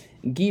to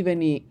give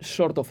any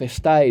sort of a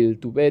style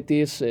to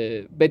Betis.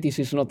 Betis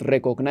is not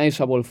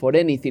recognizable for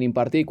anything in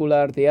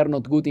particular. They are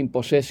not good in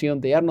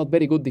possession. They are not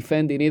very good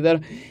defending either.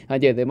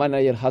 And yeah, the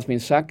manager has been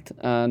sacked.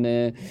 And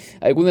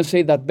I wouldn't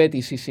say that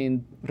Betis is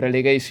in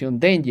relegation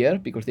danger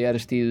because they are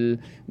still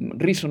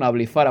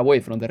reasonably far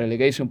away from the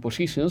relegation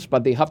positions,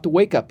 but they have to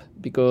wake up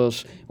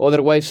because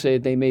otherwise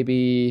they may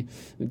be,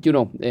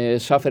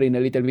 suffering a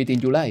little bit in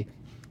July.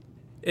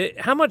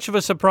 How much of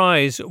a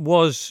surprise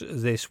was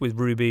this with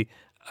Rubi?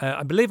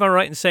 I believe I'm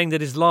right in saying that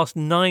his last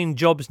 9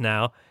 jobs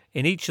now,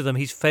 in each of them,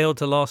 he's failed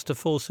to last a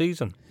full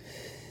season.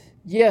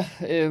 Yeah,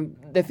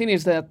 the thing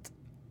is that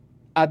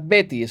at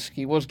Betis,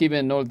 he was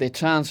given all the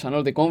chance and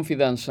all the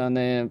confidence and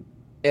a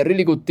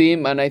really good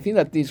team. And I think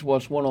that this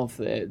was one of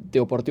the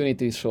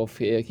opportunities of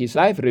his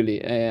life,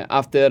 really,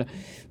 after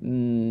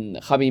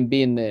having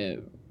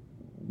been...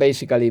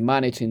 basically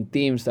managing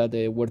teams that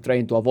were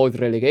trying to avoid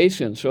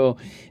relegation. So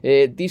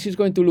this is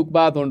going to look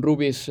bad on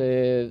Rubi's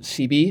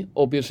CV,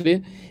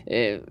 obviously.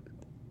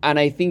 And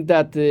I think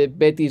that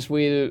Betis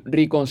will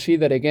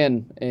reconsider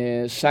again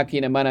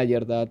sacking a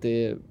manager that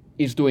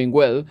is doing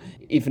well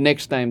if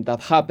next time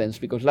that happens,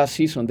 because last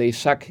season they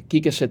sacked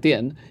Quique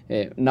Setién,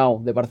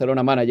 now the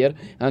Barcelona manager,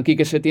 and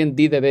Quique Setién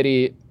did a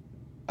very,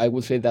 I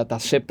would say, that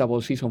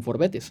acceptable season for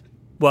Betis.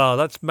 Well,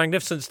 that's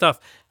magnificent stuff.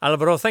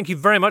 Alvaro, thank you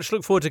very much.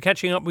 Look forward to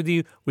catching up with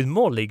you with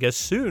more Liga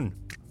soon.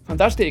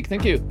 Fantastic.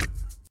 Thank you.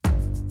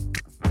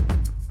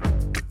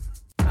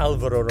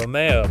 Alvaro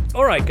Romeo.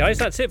 All right, guys,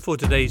 that's it for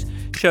today's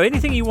show.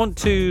 Anything you want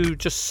to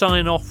just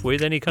sign off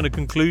with? Any kind of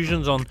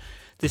conclusions on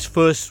this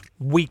first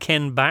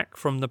weekend back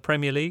from the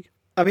Premier League?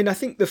 I mean, I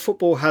think the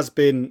football has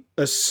been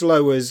as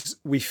slow as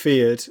we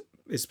feared.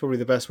 Is probably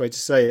the best way to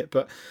say it.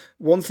 But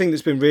one thing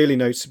that's been really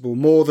noticeable,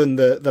 more than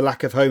the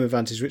lack of home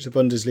advantage, which the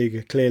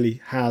Bundesliga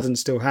clearly has and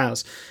still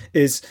has,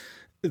 is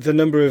the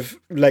number of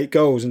late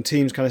goals and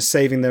teams kind of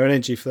saving their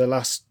energy for the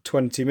last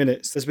 20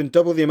 minutes. There's been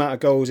double the amount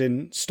of goals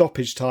in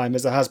stoppage time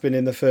as there has been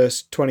in the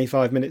first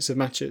 25 minutes of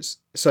matches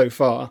so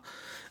far.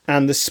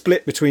 And the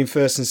split between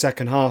first and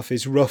second half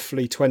is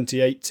roughly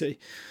 20-80.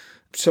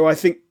 So I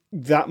think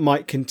that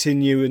might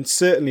continue, and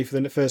certainly for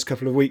the first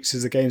couple of weeks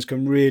as the games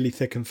come really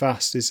thick and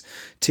fast, is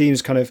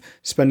teams kind of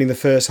spending the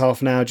first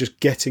half now just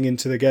getting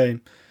into the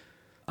game.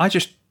 I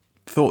just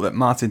thought that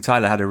Martin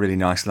Tyler had a really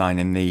nice line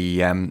in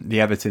the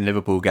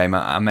Everton-Liverpool game.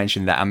 I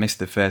mentioned that I missed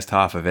the first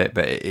half of it,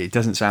 but it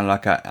doesn't sound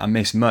like I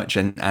missed much,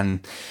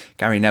 and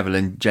Gary Neville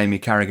and Jamie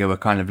Carragher were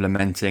kind of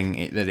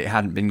lamenting that it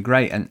hadn't been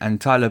great,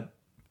 and Tyler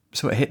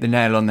sort of hit the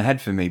nail on the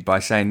head for me by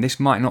saying this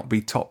might not be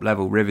top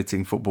level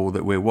riveting football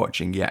that we're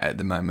watching yet at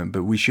the moment,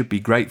 but we should be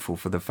grateful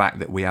for the fact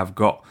that we have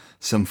got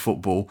some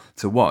football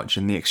to watch,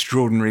 and the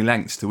extraordinary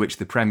lengths to which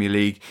the Premier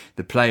League,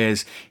 the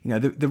players,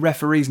 the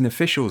referees and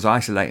officials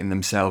isolating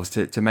themselves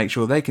to make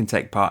sure they can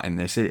take part in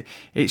this.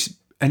 It's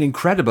an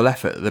incredible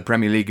effort that the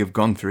Premier League have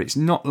gone through. It's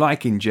not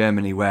like in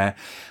Germany where,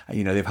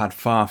 they've had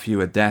far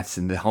fewer deaths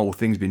and the whole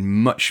thing's been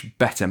much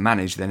better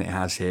managed than it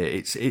has here.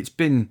 It's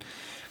been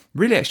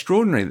really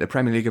extraordinary that the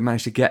Premier League have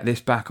managed to get this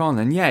back on.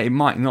 And yeah, it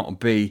might not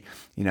be,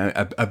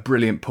 a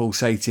brilliant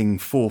pulsating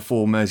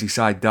 4-4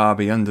 Merseyside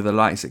derby under the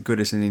lights at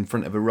Goodison in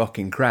front of a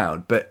rocking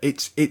crowd, but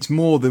it's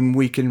more than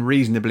we can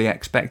reasonably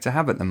expect to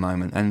have at the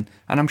moment, and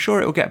I'm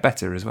sure it'll get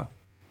better as well.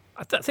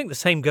 I think the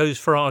same goes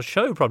for our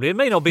show, probably. It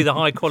may not be the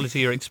high quality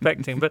you're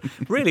expecting, but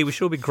really we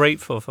should all be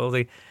grateful for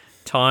the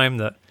time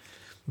that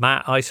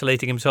Matt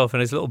isolating himself in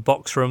his little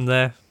box room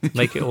there,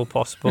 make it all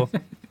possible.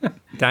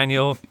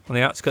 Daniel on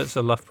the outskirts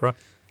of Loughborough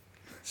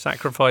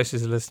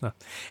sacrifices a listener.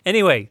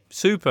 Anyway,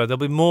 super. There'll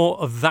be more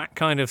of that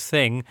kind of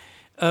thing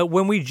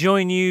when we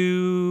join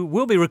you.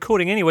 We'll be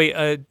recording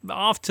anyway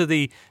after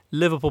the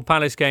Liverpool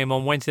Palace game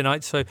on Wednesday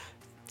night, so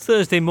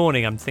Thursday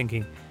morning, I'm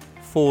thinking,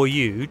 for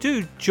you.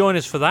 Do join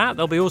us for that.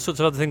 There'll be all sorts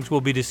of other things we'll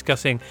be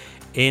discussing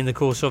in the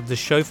course of the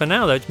show. For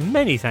now, though, it's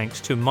many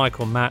thanks to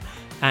Michael, Matt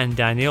and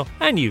Daniel,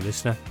 and you,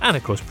 listener, and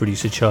of course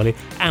producer Charlie,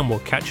 and we'll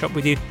catch up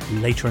with you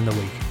later in the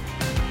week.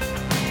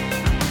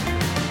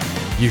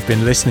 You've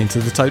been listening to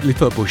The Totally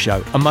Football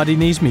Show, a Muddy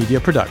Knees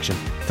Media production.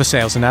 For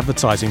sales and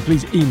advertising,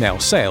 please email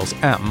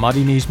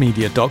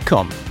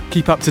sales@muddykneesmedia.com.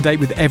 Keep up to date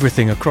with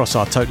everything across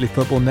our Totally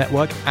Football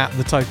network at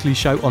The Totally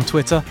Show on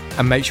Twitter,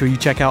 and make sure you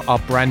check out our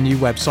brand new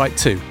website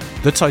too,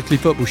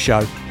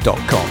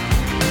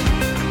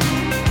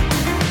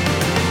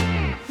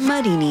 thetotallyfootballshow.com.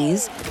 Muddy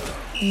Knees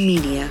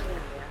Media.